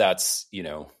there that's,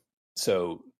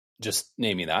 so just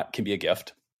naming that can be a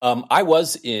gift. I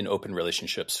was in open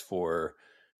relationships for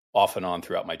off and on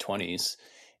throughout my 20s.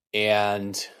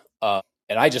 And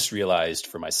I just realized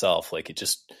for myself, like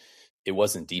it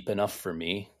wasn't deep enough for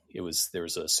me. There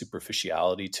was a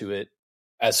superficiality to it.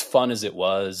 As fun as it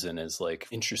was and as like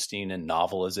interesting and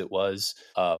novel as it was,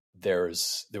 there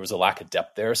was a lack of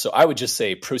depth there. So I would just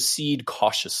say proceed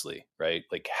cautiously, right?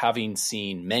 Like having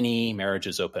seen many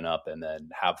marriages open up and then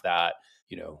have that,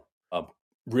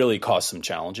 really cause some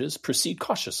challenges, proceed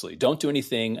cautiously. Don't do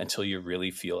anything until you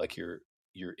really feel like you're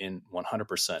in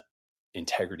 100%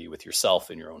 integrity with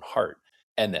yourself and your own heart.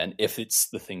 And then if it's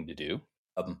the thing to do,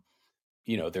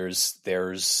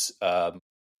 there's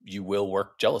you will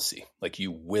work jealousy. Like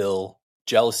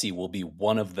jealousy will be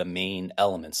one of the main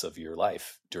elements of your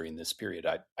life during this period.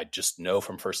 I just know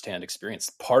from firsthand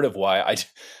experience, part of why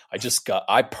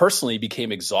I personally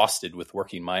became exhausted with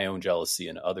working my own jealousy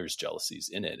and others' jealousies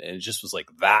in it. And it just was like,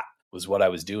 that was what I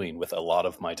was doing with a lot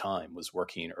of my time, was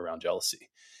working around jealousy.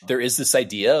 There is this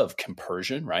idea of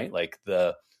compersion, right? Like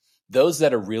those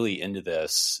that are really into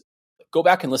this, go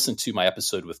back and listen to my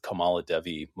episode with Kamala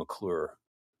Devi McClure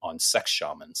on sex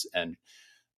shamans. And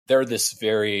they're this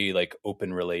very like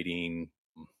open relating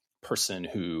person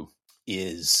who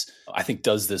I think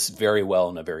does this very well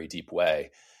in a very deep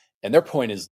way. And their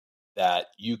point is that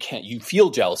you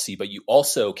feel jealousy, but you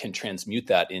also can transmute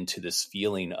that into this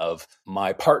feeling of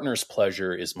my partner's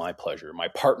pleasure is my pleasure. My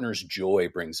partner's joy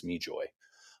brings me joy.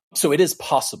 So it is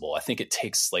possible. I think it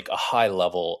takes like a high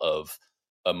level of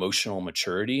emotional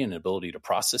maturity and ability to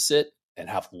process it and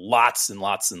have lots and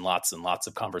lots and lots and lots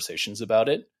of conversations about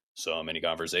it. So many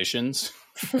conversations,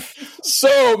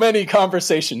 so many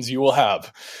conversations you will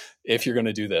have if you're going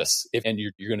to do this, and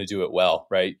you're going to do it well,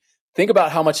 right? Think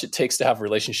about how much it takes to have a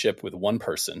relationship with one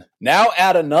person. Now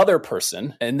add another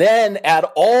person, and then add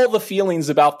all the feelings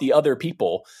about the other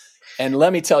people. And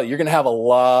let me tell you, you're going to have a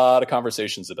lot of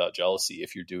conversations about jealousy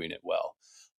if you're doing it well.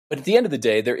 But at the end of the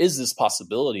day, there is this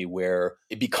possibility where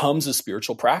it becomes a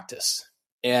spiritual practice.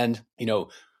 And,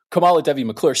 Kamala Devi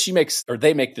McClure,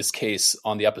 they make this case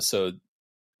on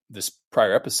this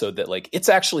prior episode, that like, it's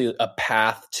actually a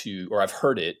path to, or I've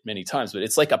heard it many times, but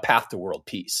it's like a path to world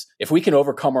peace. If we can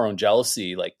overcome our own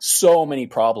jealousy, like so many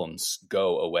problems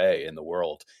go away in the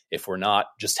world if we're not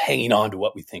just hanging on to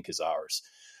what we think is ours.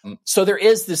 So there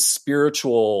is this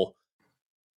spiritual,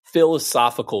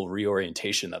 philosophical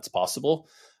reorientation that's possible.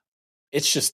 It's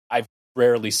just, I've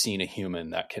rarely seen a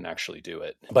human that can actually do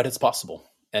it, but it's possible.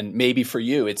 And maybe for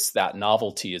you, it's that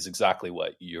novelty is exactly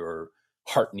what your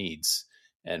heart needs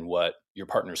and what your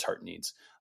partner's heart needs.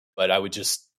 But I would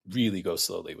just really go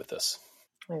slowly with this.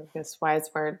 I guess wise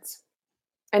words.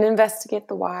 And investigate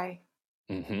the why.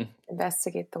 Mm-hmm.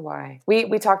 Investigate the why.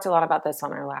 We talked a lot about this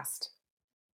on our last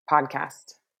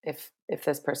podcast. If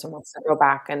this person wants to go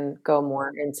back and go more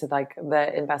into like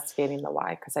the investigating the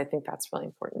why, because I think that's really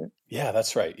important. Yeah,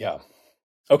 that's right. Yeah.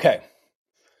 Okay.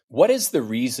 What is the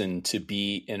reason to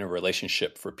be in a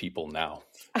relationship for people now?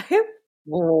 I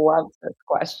love this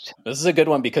question. This is a good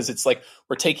one because it's like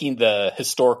we're taking the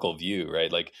historical view,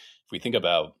 right? Like if we think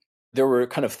about, there were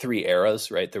kind of three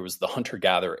eras, right? There was the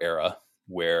hunter-gatherer era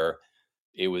where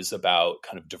it was about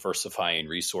kind of diversifying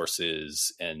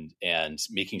resources and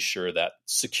making sure that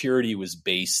security was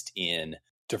based in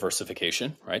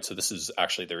diversification, right? So this is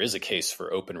actually, there is a case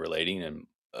for open relating and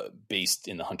based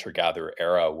in the hunter-gatherer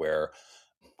era where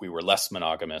we were less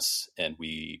monogamous and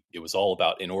it was all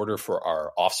about, in order for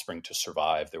our offspring to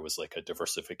survive, there was like a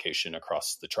diversification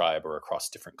across the tribe or across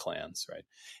different clans, right?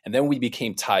 And then we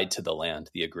became tied to the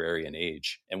land, the agrarian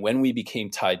age. And when we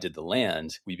became tied to the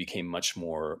land, we became much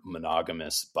more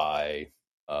monogamous by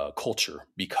culture,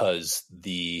 because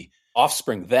the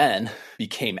offspring then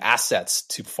became assets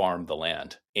to farm the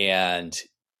land. And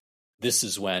this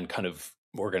is when kind of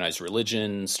organized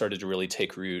religion started to really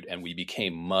take root, and we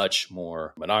became much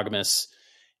more monogamous.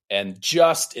 And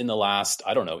just in the last,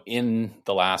 I don't know, in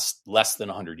the last less than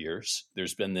 100 years,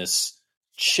 there's been this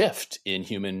shift in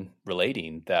human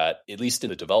relating that, at least in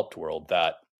the developed world,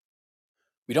 that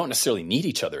we don't necessarily need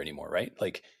each other anymore, right?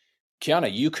 Like,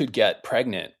 Kiana, you could get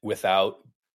pregnant without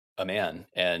a man,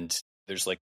 and there's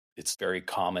like, it's very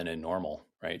common and normal,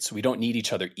 right? So we don't need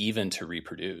each other even to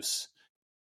reproduce.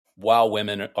 While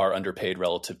women are underpaid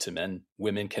relative to men,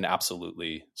 women can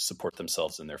absolutely support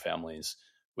themselves and their families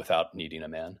without needing a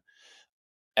man.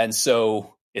 And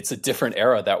so it's a different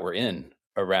era that we're in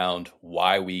around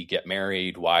why we get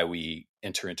married, why we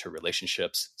enter into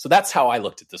relationships. So that's how I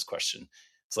looked at this question.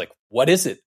 It's like, what is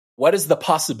it? What is the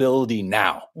possibility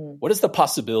now? What is the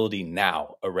possibility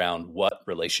now around what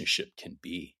relationship can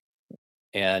be?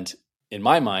 And in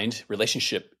my mind,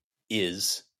 relationship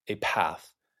is a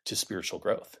path to spiritual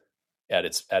growth at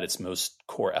its most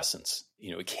core essence.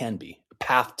 It can be a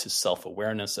path to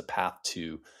self-awareness, a path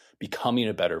to becoming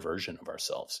a better version of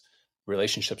ourselves.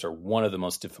 Relationships are one of the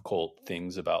most difficult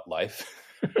things about life,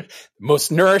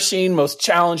 most nourishing, most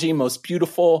challenging, most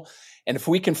beautiful. And if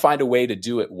we can find a way to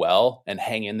do it well and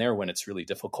hang in there when it's really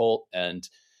difficult, and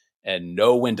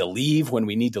know when to leave when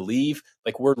we need to leave,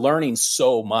 like, we're learning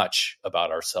so much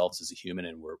about ourselves as a human,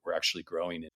 and we're actually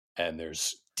growing, and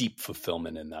there's deep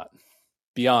fulfillment in that,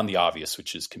 beyond the obvious,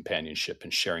 which is companionship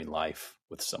and sharing life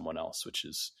with someone else, which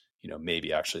is,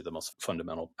 maybe actually the most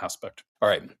fundamental aspect. All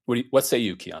right. What say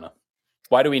you, Kiana?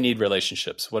 Why do we need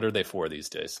relationships? What are they for these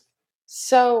days?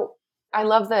 So I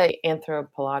love the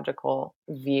anthropological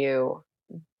view.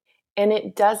 And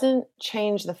it doesn't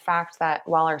change the fact that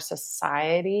while our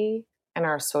society and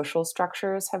our social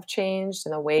structures have changed,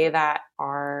 and the way that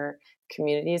our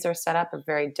communities are set up are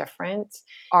very different,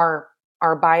 our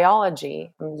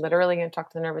biology, I'm literally going to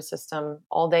talk to the nervous system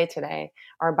all day today,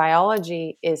 our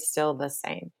biology is still the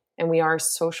same. And we are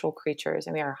social creatures,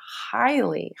 and we are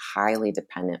highly, highly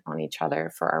dependent on each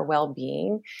other for our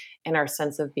well-being and our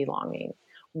sense of belonging,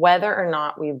 whether or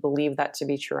not we believe that to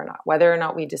be true or not, whether or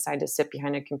not we decide to sit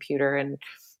behind a computer and,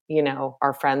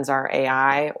 our friends are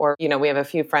AI, or, we have a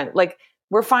few friends, like,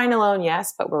 we're fine alone,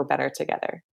 yes, but we're better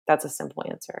together. That's a simple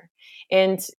answer.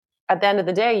 And at the end of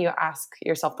the day, you ask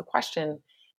yourself the question,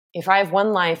 if I have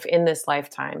one life in this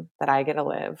lifetime that I get to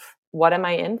live, what am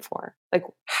I in for? Like,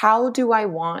 how do I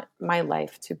want my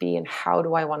life to be, and how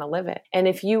do I want to live it? And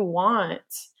if you want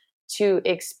to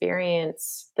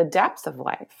experience the depth of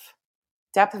life,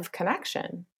 depth of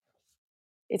connection,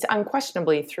 it's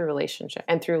unquestionably through relationship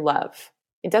and through love.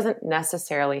 It doesn't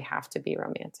necessarily have to be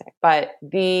romantic, but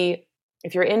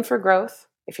if you're in for growth,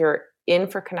 if you're in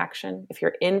for connection, if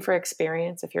you're in for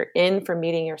experience, if you're in for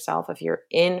meeting yourself, if you're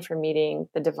in for meeting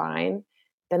the divine,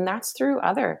 then that's through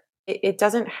other. It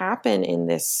doesn't happen in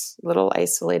this little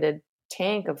isolated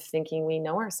tank of thinking we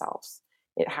know ourselves.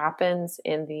 It happens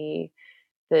in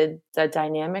the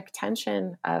dynamic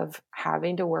tension of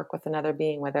having to work with another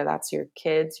being, whether that's your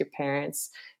kids, your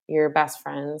parents, your best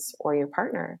friends, or your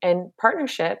partner. And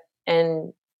partnership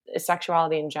and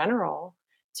sexuality in general,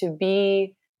 to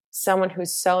be someone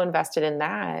who's so invested in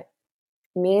that,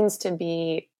 means to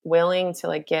be willing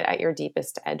to get at your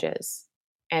deepest edges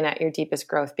and at your deepest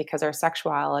growth, because our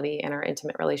sexuality and our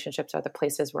intimate relationships are the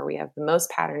places where we have the most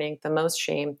patterning, the most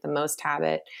shame, the most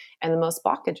habit, and the most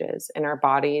blockages in our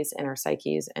bodies, in our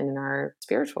psyches, and in our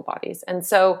spiritual bodies. And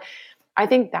so I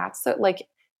think that's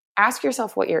ask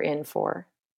yourself what you're in for,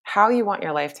 how you want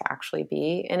your life to actually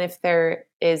be. And if there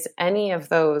is any of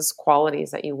those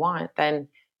qualities that you want, then,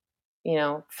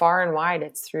 far and wide,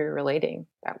 it's through relating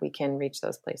that we can reach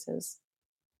those places.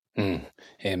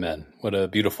 Amen. What a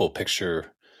beautiful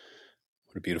picture.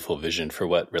 What a beautiful vision for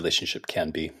what relationship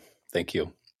can be. Thank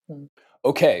you.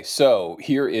 Okay, so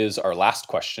here is our last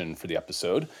question for the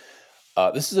episode.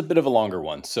 This is a bit of a longer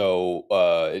one, so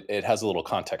it has a little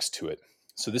context to it.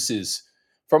 So this is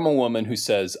from a woman who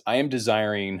says, I am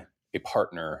desiring a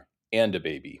partner and a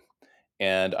baby,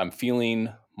 and I'm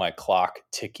feeling my clock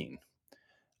ticking.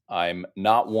 I'm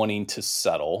not wanting to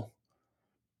settle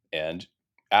and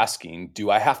asking, do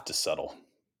I have to settle?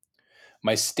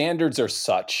 My standards are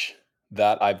such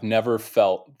that I've never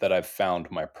felt that I've found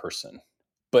my person.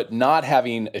 But not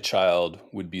having a child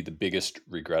would be the biggest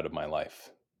regret of my life.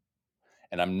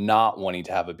 And I'm not wanting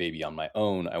to have a baby on my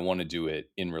own. I want to do it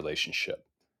in relationship.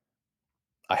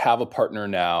 I have a partner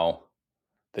now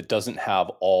that doesn't have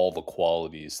all the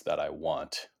qualities that I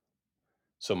want.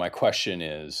 So my question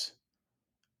is,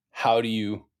 how do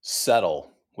you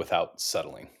settle without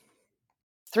settling?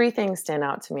 three things stand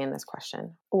out to me in this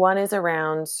question. One is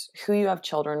around who you have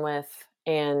children with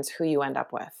and who you end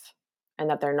up with, and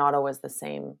that they're not always the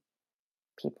same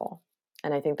people.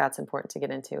 And I think that's important to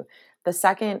get into. The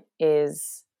second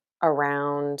is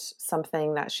around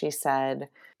something that she said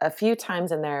a few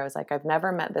times in there. It was like, I've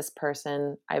never met this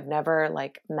person. I've never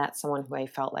like met someone who I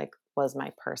felt like was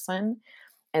my person.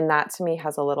 And that to me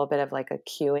has a little bit of like a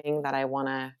cueing that I want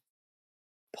to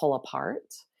pull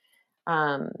apart.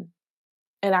 Um,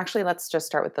 and actually, let's just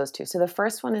start with those two. So the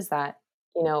first one is that,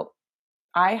 you know,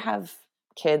 I have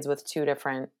kids with two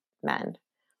different men,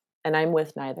 and I'm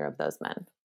with neither of those men.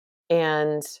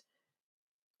 And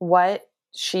what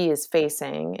she is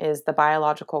facing is the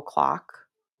biological clock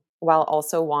while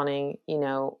also wanting,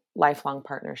 lifelong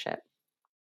partnership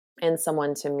and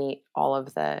someone to meet all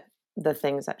of the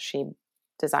things that she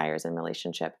desires in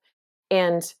relationship.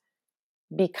 And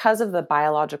because of the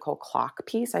biological clock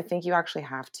piece, I think you actually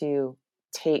have to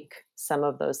take some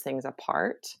of those things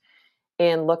apart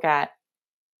and look at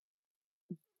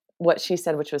what she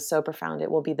said, which was so profound.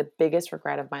 It will be the biggest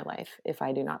regret of my life if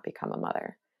I do not become a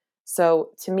mother.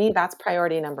 So to me, that's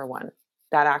priority number one.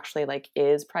 That actually like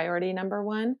is priority number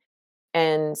one.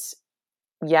 And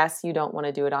yes, you don't want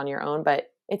to do it on your own,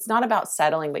 but it's not about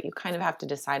settling, but you kind of have to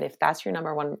decide if that's your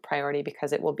number one priority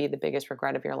because it will be the biggest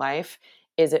regret of your life.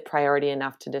 Is it priority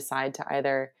enough to decide to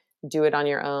either do it on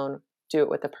your own, do it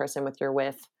with the person with you're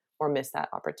with, or miss that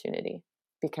opportunity?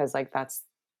 Because like that's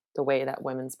the way that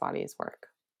women's bodies work.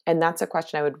 And that's a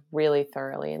question I would really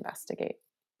thoroughly investigate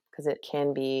because it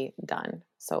can be done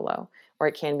solo or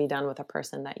it can be done with a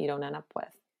person that you don't end up with.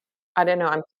 I don't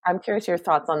know. I'm curious your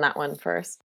thoughts on that one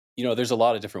first. There's a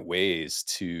lot of different ways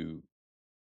to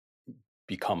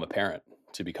become a parent,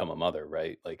 to become a mother,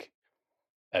 right? Like,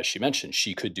 as she mentioned,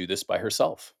 she could do this by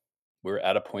herself. We're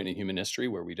at a point in human history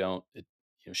where we don't,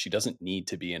 she doesn't need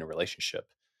to be in a relationship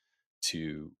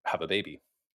to have a baby.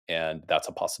 And that's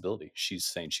a possibility. She's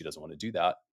saying she doesn't want to do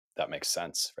that. That makes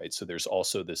sense, right? So there's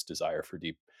also this desire for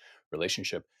deep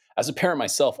relationship. As a parent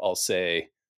myself, I'll say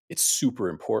it's super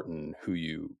important who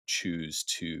you choose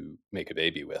to make a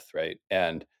baby with, right?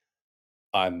 And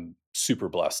I'm super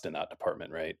blessed in that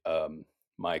department, right?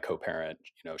 My co-parent,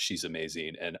 she's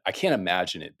amazing, and I can't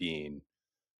imagine it being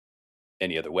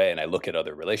any other way. And I look at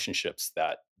other relationships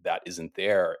that isn't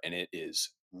there, and it is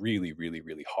really, really,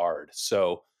 really hard.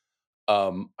 So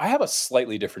I have a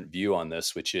slightly different view on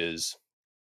this, which is,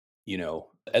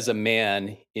 as a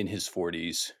man in his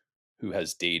 40s who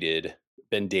has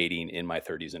been dating in my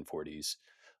 30s and 40s,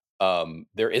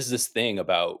 there is this thing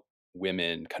about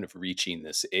women kind of reaching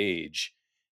this age.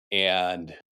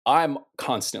 And I'm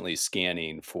constantly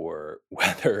scanning for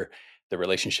whether the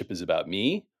relationship is about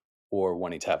me or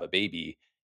wanting to have a baby.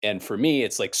 And for me,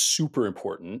 it's like super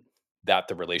important that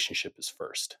the relationship is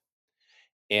first.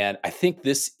 And I think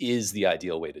this is the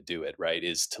ideal way to do it, right?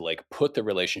 Is to like put the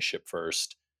relationship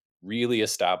first, really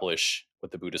establish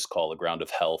what the Buddhists call a ground of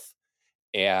health,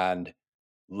 and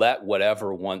let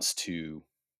whatever wants to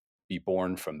be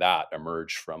born from that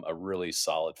emerge from a really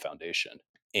solid foundation.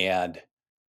 And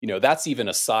that's even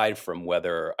aside from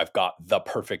whether I've got the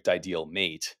perfect ideal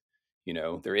mate.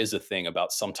 There is a thing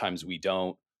about sometimes we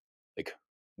don't like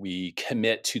we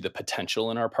commit to the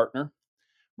potential in our partner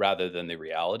rather than the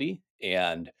reality.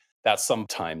 And that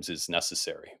sometimes is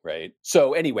necessary, right?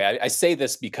 So anyway, I say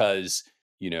this because,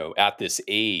 at this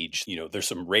age, there's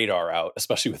some radar out,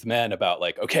 especially with men about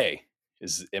like, okay,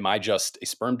 am I just a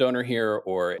sperm donor here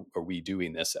or are we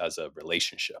doing this as a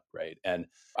relationship, right? And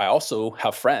I also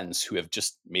have friends who have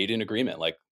just made an agreement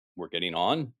like we're getting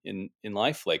on in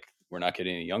life, like we're not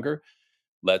getting any younger.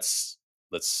 Let's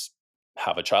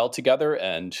have a child together,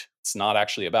 and it's not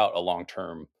actually about a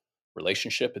long-term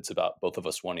relationship. It's about both of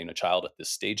us wanting a child at this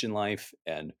stage in life,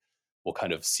 and we'll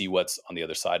kind of see what's on the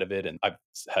other side of it. And I've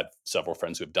had several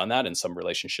friends who have done that, and some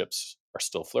relationships are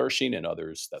still flourishing, and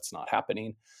others that's not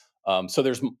happening. So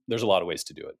there's a lot of ways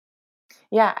to do it.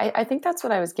 Yeah, I think that's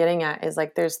what I was getting at is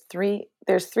like there's three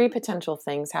potential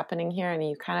things happening here, and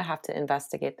you kind of have to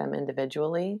investigate them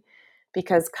individually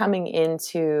because coming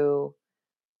into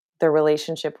the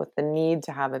relationship with the need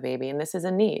to have a baby, and this is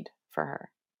a need for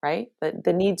her, right?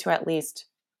 The need to at least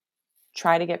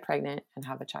try to get pregnant and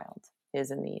have a child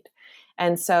is a need.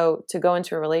 And so to go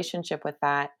into a relationship with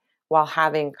that while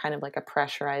having kind of like a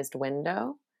pressurized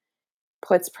window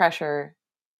puts pressure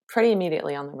pretty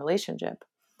immediately on the relationship.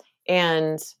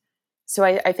 And so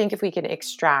I think if we can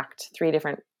extract three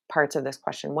different parts of this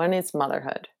question, one is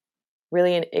motherhood,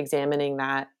 really examining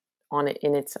that on it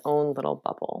in its own little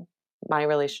bubble. My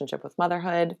relationship with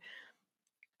motherhood,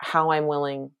 how I'm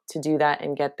willing to do that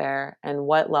and get there, and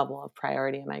what level of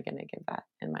priority am I going to give that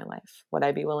in my life? Would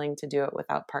I be willing to do it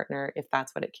without partner if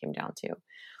that's what it came down to?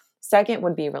 Second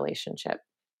would be relationship.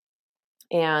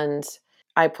 And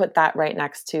I put that right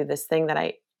next to this thing that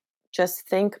I just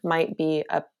think might be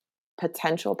a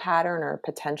potential pattern or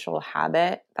a potential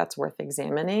habit that's worth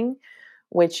examining,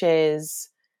 which is,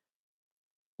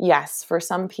 yes, for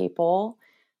some people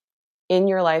in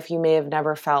your life, you may have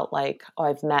never felt like, oh,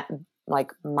 I've met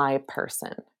like my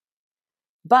person.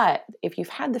 But if you've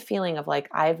had the feeling of like,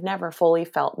 I've never fully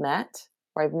felt met,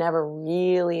 or I've never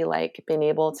really like been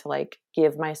able to like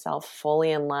give myself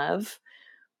fully in love,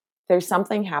 there's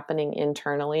something happening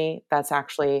internally that's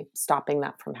actually stopping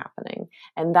that from happening.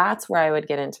 And that's where I would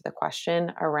get into the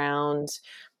question around,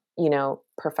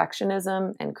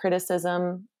 perfectionism and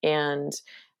criticism. And,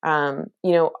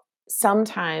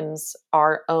 sometimes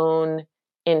our own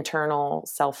internal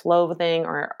self-loathing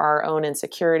or our own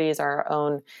insecurities, our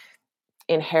own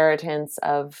inheritance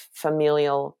of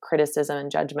familial criticism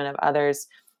and judgment of others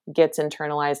gets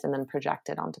internalized and then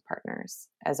projected onto partners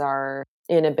as our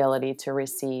inability to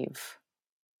receive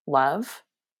love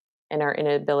and our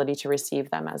inability to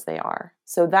receive them as they are.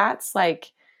 So that's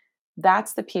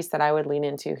the piece that I would lean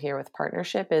into here with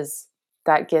partnership, is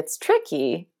that gets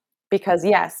tricky because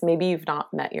yes, maybe you've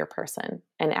not met your person,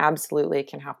 and absolutely it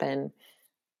can happen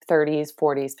 30s,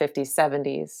 40s, 50s,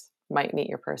 70s might meet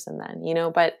your person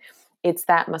then, but it's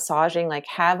that massaging, like,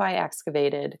 have I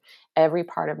excavated every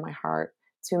part of my heart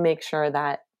to make sure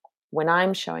that when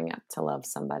I'm showing up to love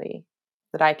somebody,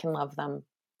 that I can love them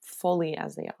fully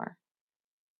as they are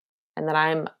and that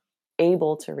I'm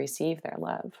able to receive their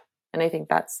love. And I think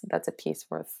that's a piece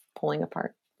worth pulling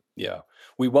apart. Yeah.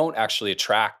 We won't actually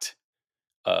attract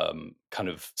kind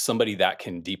of somebody that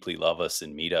can deeply love us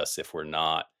and meet us if we're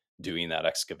not doing that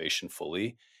excavation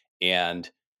fully. And,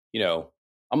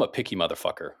 I'm a picky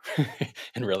motherfucker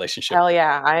in relationship. Hell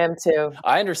yeah, I am too.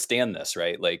 I understand this,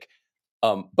 right? Like,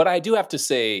 but I do have to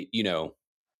say,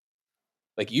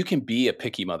 like you can be a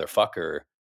picky motherfucker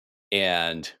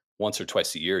and once or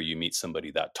twice a year you meet somebody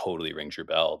that totally rings your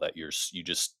bell that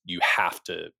you have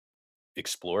to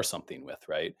explore something with,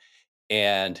 right?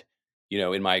 And,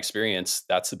 in my experience,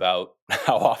 that's about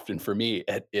how often for me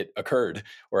it occurred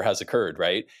or has occurred,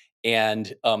 right?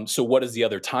 And so what is the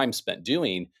other time spent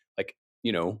doing? Like,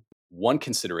 one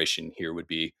consideration here would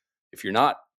be if you're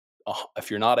not if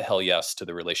you're not a hell yes to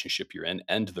the relationship you're in,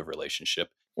 end the relationship.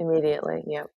 Immediately,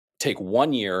 yep. Take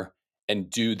 1 year and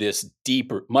do this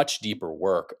deeper, much deeper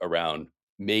work around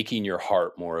making your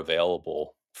heart more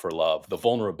available for love, the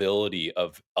vulnerability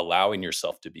of allowing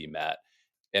yourself to be met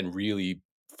and really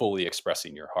fully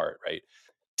expressing your heart, right?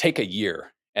 Take a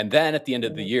year. And then at the end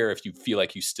of the Mhm. year, if you feel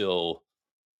like you still,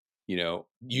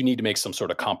 you need to make some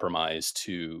sort of compromise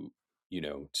to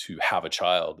have a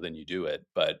child, then you do it.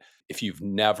 But if you've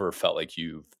never felt like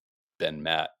you've been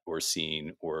met or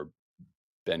seen or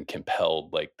been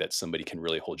compelled, like that somebody can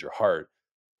really hold your heart,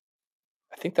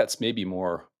 I think that's maybe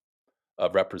more a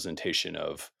representation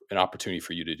of an opportunity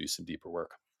for you to do some deeper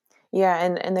work. Yeah,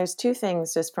 and there's two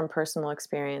things just from personal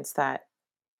experience that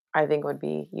I think would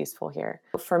be useful here.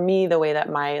 For me, the way that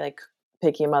my like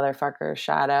picky motherfucker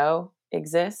shadow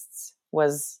exists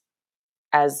was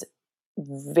as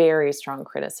very strong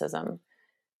criticism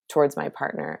towards my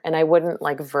partner. And I wouldn't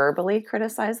like verbally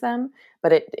criticize them,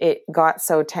 but it got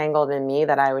so tangled in me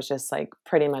that I was just like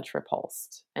pretty much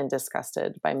repulsed and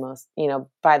disgusted by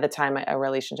by the time a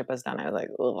relationship was done, I was like,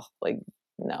 ugh, like,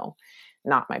 no,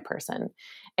 not my person.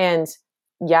 And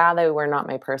yeah, they were not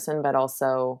my person, but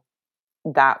also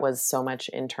that was so much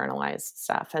internalized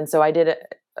stuff. And so I did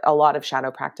a lot of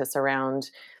shadow practice around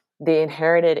the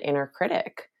inherited inner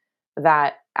critic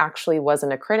that actually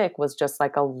wasn't a critic, was just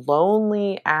like a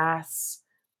lonely ass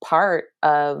part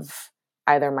of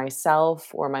either myself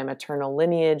or my maternal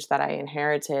lineage that I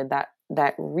inherited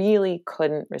that really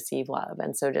couldn't receive love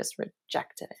and so just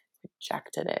rejected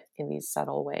it in these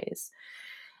subtle ways.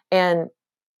 And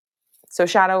so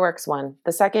shadow work's one.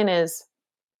 The second is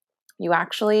you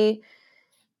actually,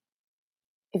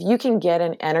 if you can get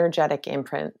an energetic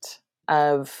imprint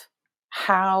of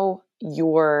how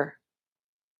your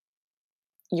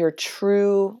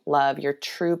true love, your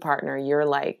true partner, your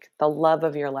like the love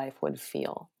of your life would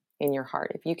feel in your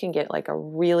heart. If you can get like a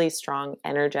really strong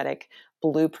energetic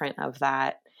blueprint of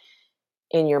that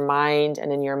in your mind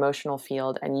and in your emotional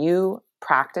field, and you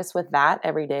practice with that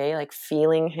every day, like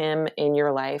feeling him in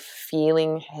your life,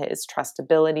 feeling his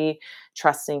trustability,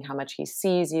 trusting how much he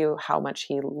sees you, how much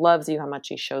he loves you, how much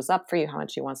he shows up for you, how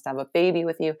much he wants to have a baby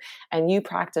with you, and you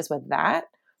practice with that,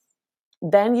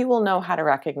 then you will know how to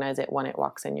recognize it when it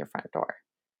walks in your front door.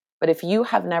 But if you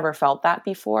have never felt that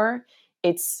before,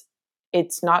 it's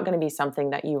not going to be something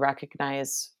that you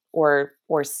recognize or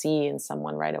see in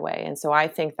someone right away. And so I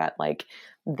think that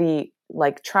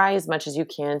try as much as you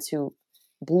can to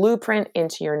blueprint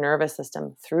into your nervous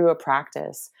system through a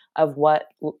practice of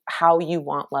how you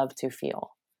want love to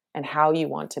feel and how you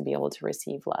want to be able to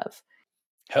receive love.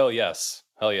 Hell yes.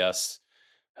 Hell yes.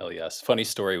 Hell yes. Funny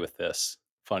story with this.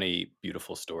 Funny,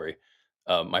 beautiful story.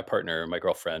 My partner, my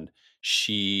girlfriend,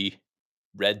 she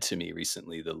read to me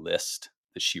recently the list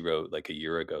that she wrote like a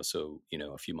year ago. So,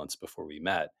 a few months before we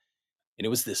met. And it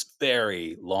was this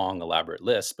very long, elaborate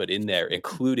list, but in there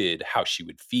included how she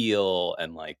would feel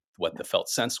and like what the felt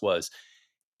sense was.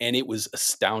 And it was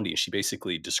astounding. She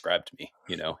basically described me,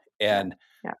 Yeah. and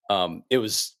Yeah. it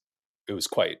was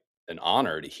quite an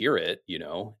honor to hear it,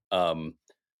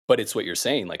 but it's what you're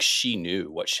saying. Like she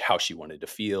knew how she wanted to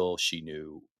feel. She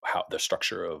knew how the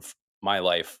structure of my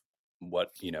life,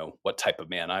 what type of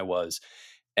man I was.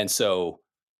 And so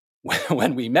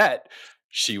when we met,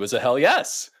 she was a hell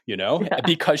yes, Yeah.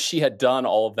 because she had done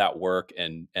all of that work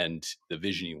and the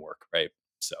visioning work, right?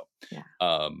 So, Yeah.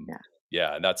 um,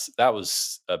 Yeah. yeah, that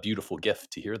was a beautiful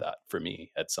gift to hear that for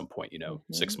me at some point,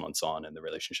 6 Mm-hmm. months on in the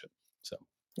relationship. So,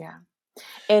 Yeah.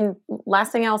 And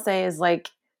last thing I'll say is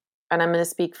and I'm going to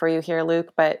speak for you here,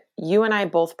 Luke, but you and I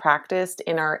both practiced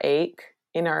in our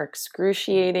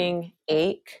excruciating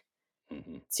ache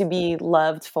mm-hmm. to be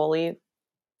loved fully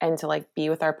and to be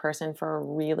with our person for a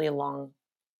really long,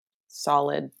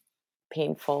 solid,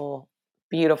 painful,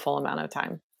 beautiful amount of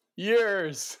time.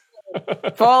 Years.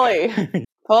 Fully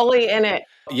in it.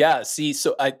 Yeah. See,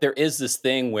 so there is this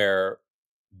thing where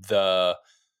the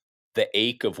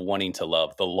ache of wanting to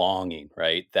love, the longing,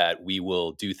 right? That we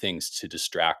will do things to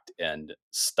distract and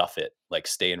stuff it, like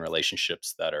stay in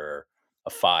relationships that are a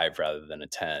 5 rather than a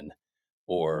 10,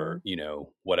 Mm-hmm. or,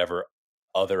 whatever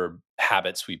other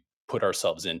habits we put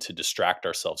ourselves in to distract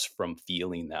ourselves from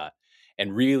feeling that,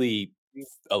 and really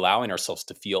allowing ourselves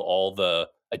to feel all the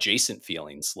adjacent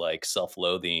feelings like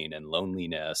self-loathing and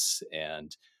loneliness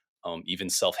and even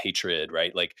self-hatred,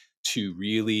 right? Like to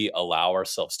really allow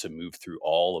ourselves to move through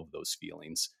all of those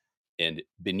feelings. And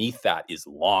beneath that is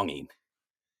longing.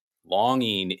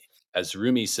 Longing, as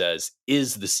Rumi says,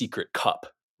 is the secret cup,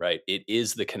 right? It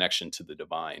is the connection to the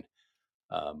divine.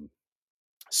 Um,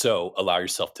 so allow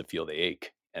yourself to feel the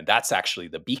ache. And that's actually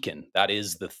the beacon. That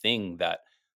is the thing that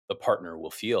the partner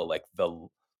will feel, like the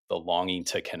longing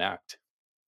to connect.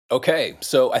 Okay,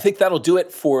 so I think that'll do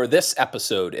it for this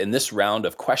episode and this round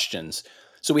of questions.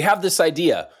 So we have this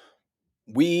idea.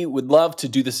 We would love to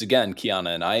do this again,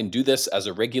 Kiana and I, and do this as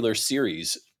a regular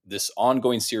series, this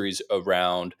ongoing series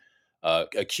around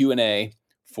a Q&A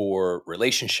for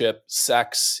relationship,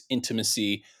 sex,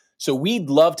 intimacy. So we'd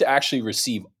love to actually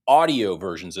receive audio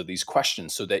versions of these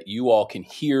questions so that you all can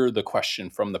hear the question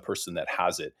from the person that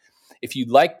has it. If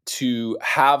you'd like to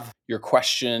have your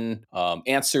question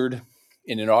answered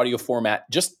in an audio format,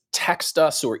 just text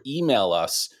us or email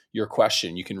us your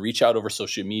question. You can reach out over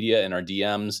social media in our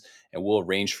DMs, and we'll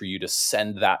arrange for you to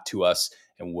send that to us,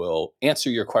 and we'll answer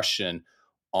your question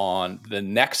on the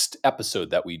next episode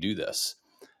that we do this.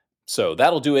 So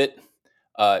that'll do it.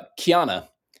 Kiana,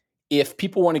 if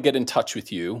people want to get in touch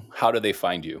with you, how do they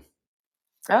find you?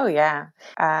 Oh, yeah.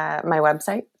 My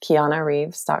website,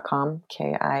 kianareeves.com,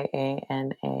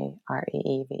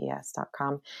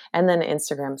 KIANAREEVES.com. And then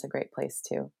Instagram's a great place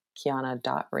too,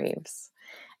 kiana.reeves.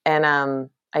 And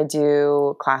I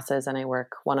do classes and I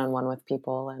work one-on-one with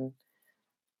people and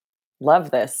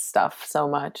love this stuff so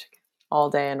much, all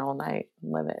day and all night.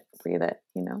 Live it, breathe it,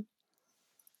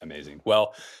 Amazing.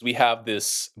 Well, we have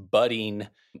this budding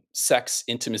sex,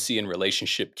 intimacy, and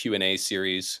relationship Q&A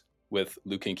series with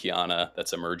Luke and Kiana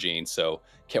that's emerging. So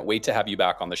can't wait to have you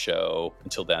back on the show.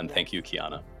 Until then, thank you,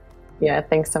 Kiana. Yeah,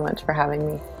 thanks so much for having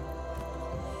me.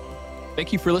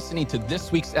 Thank you for listening to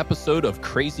this week's episode of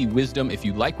Crazy Wisdom. If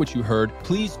you like what you heard,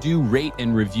 please do rate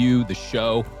and review the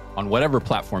show on whatever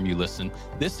platform you listen.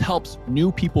 This helps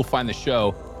new people find the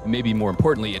show. And maybe more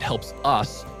importantly, it helps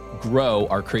us grow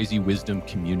our Crazy Wisdom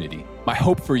community. My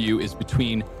hope for you is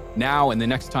between now and the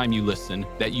next time you listen,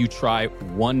 that you try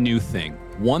one new thing,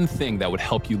 one thing that would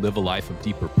help you live a life of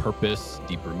deeper purpose,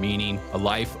 deeper meaning, a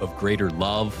life of greater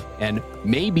love. And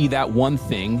maybe that one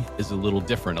thing is a little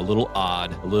different, a little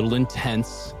odd, a little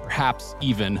intense, perhaps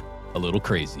even a little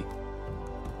crazy.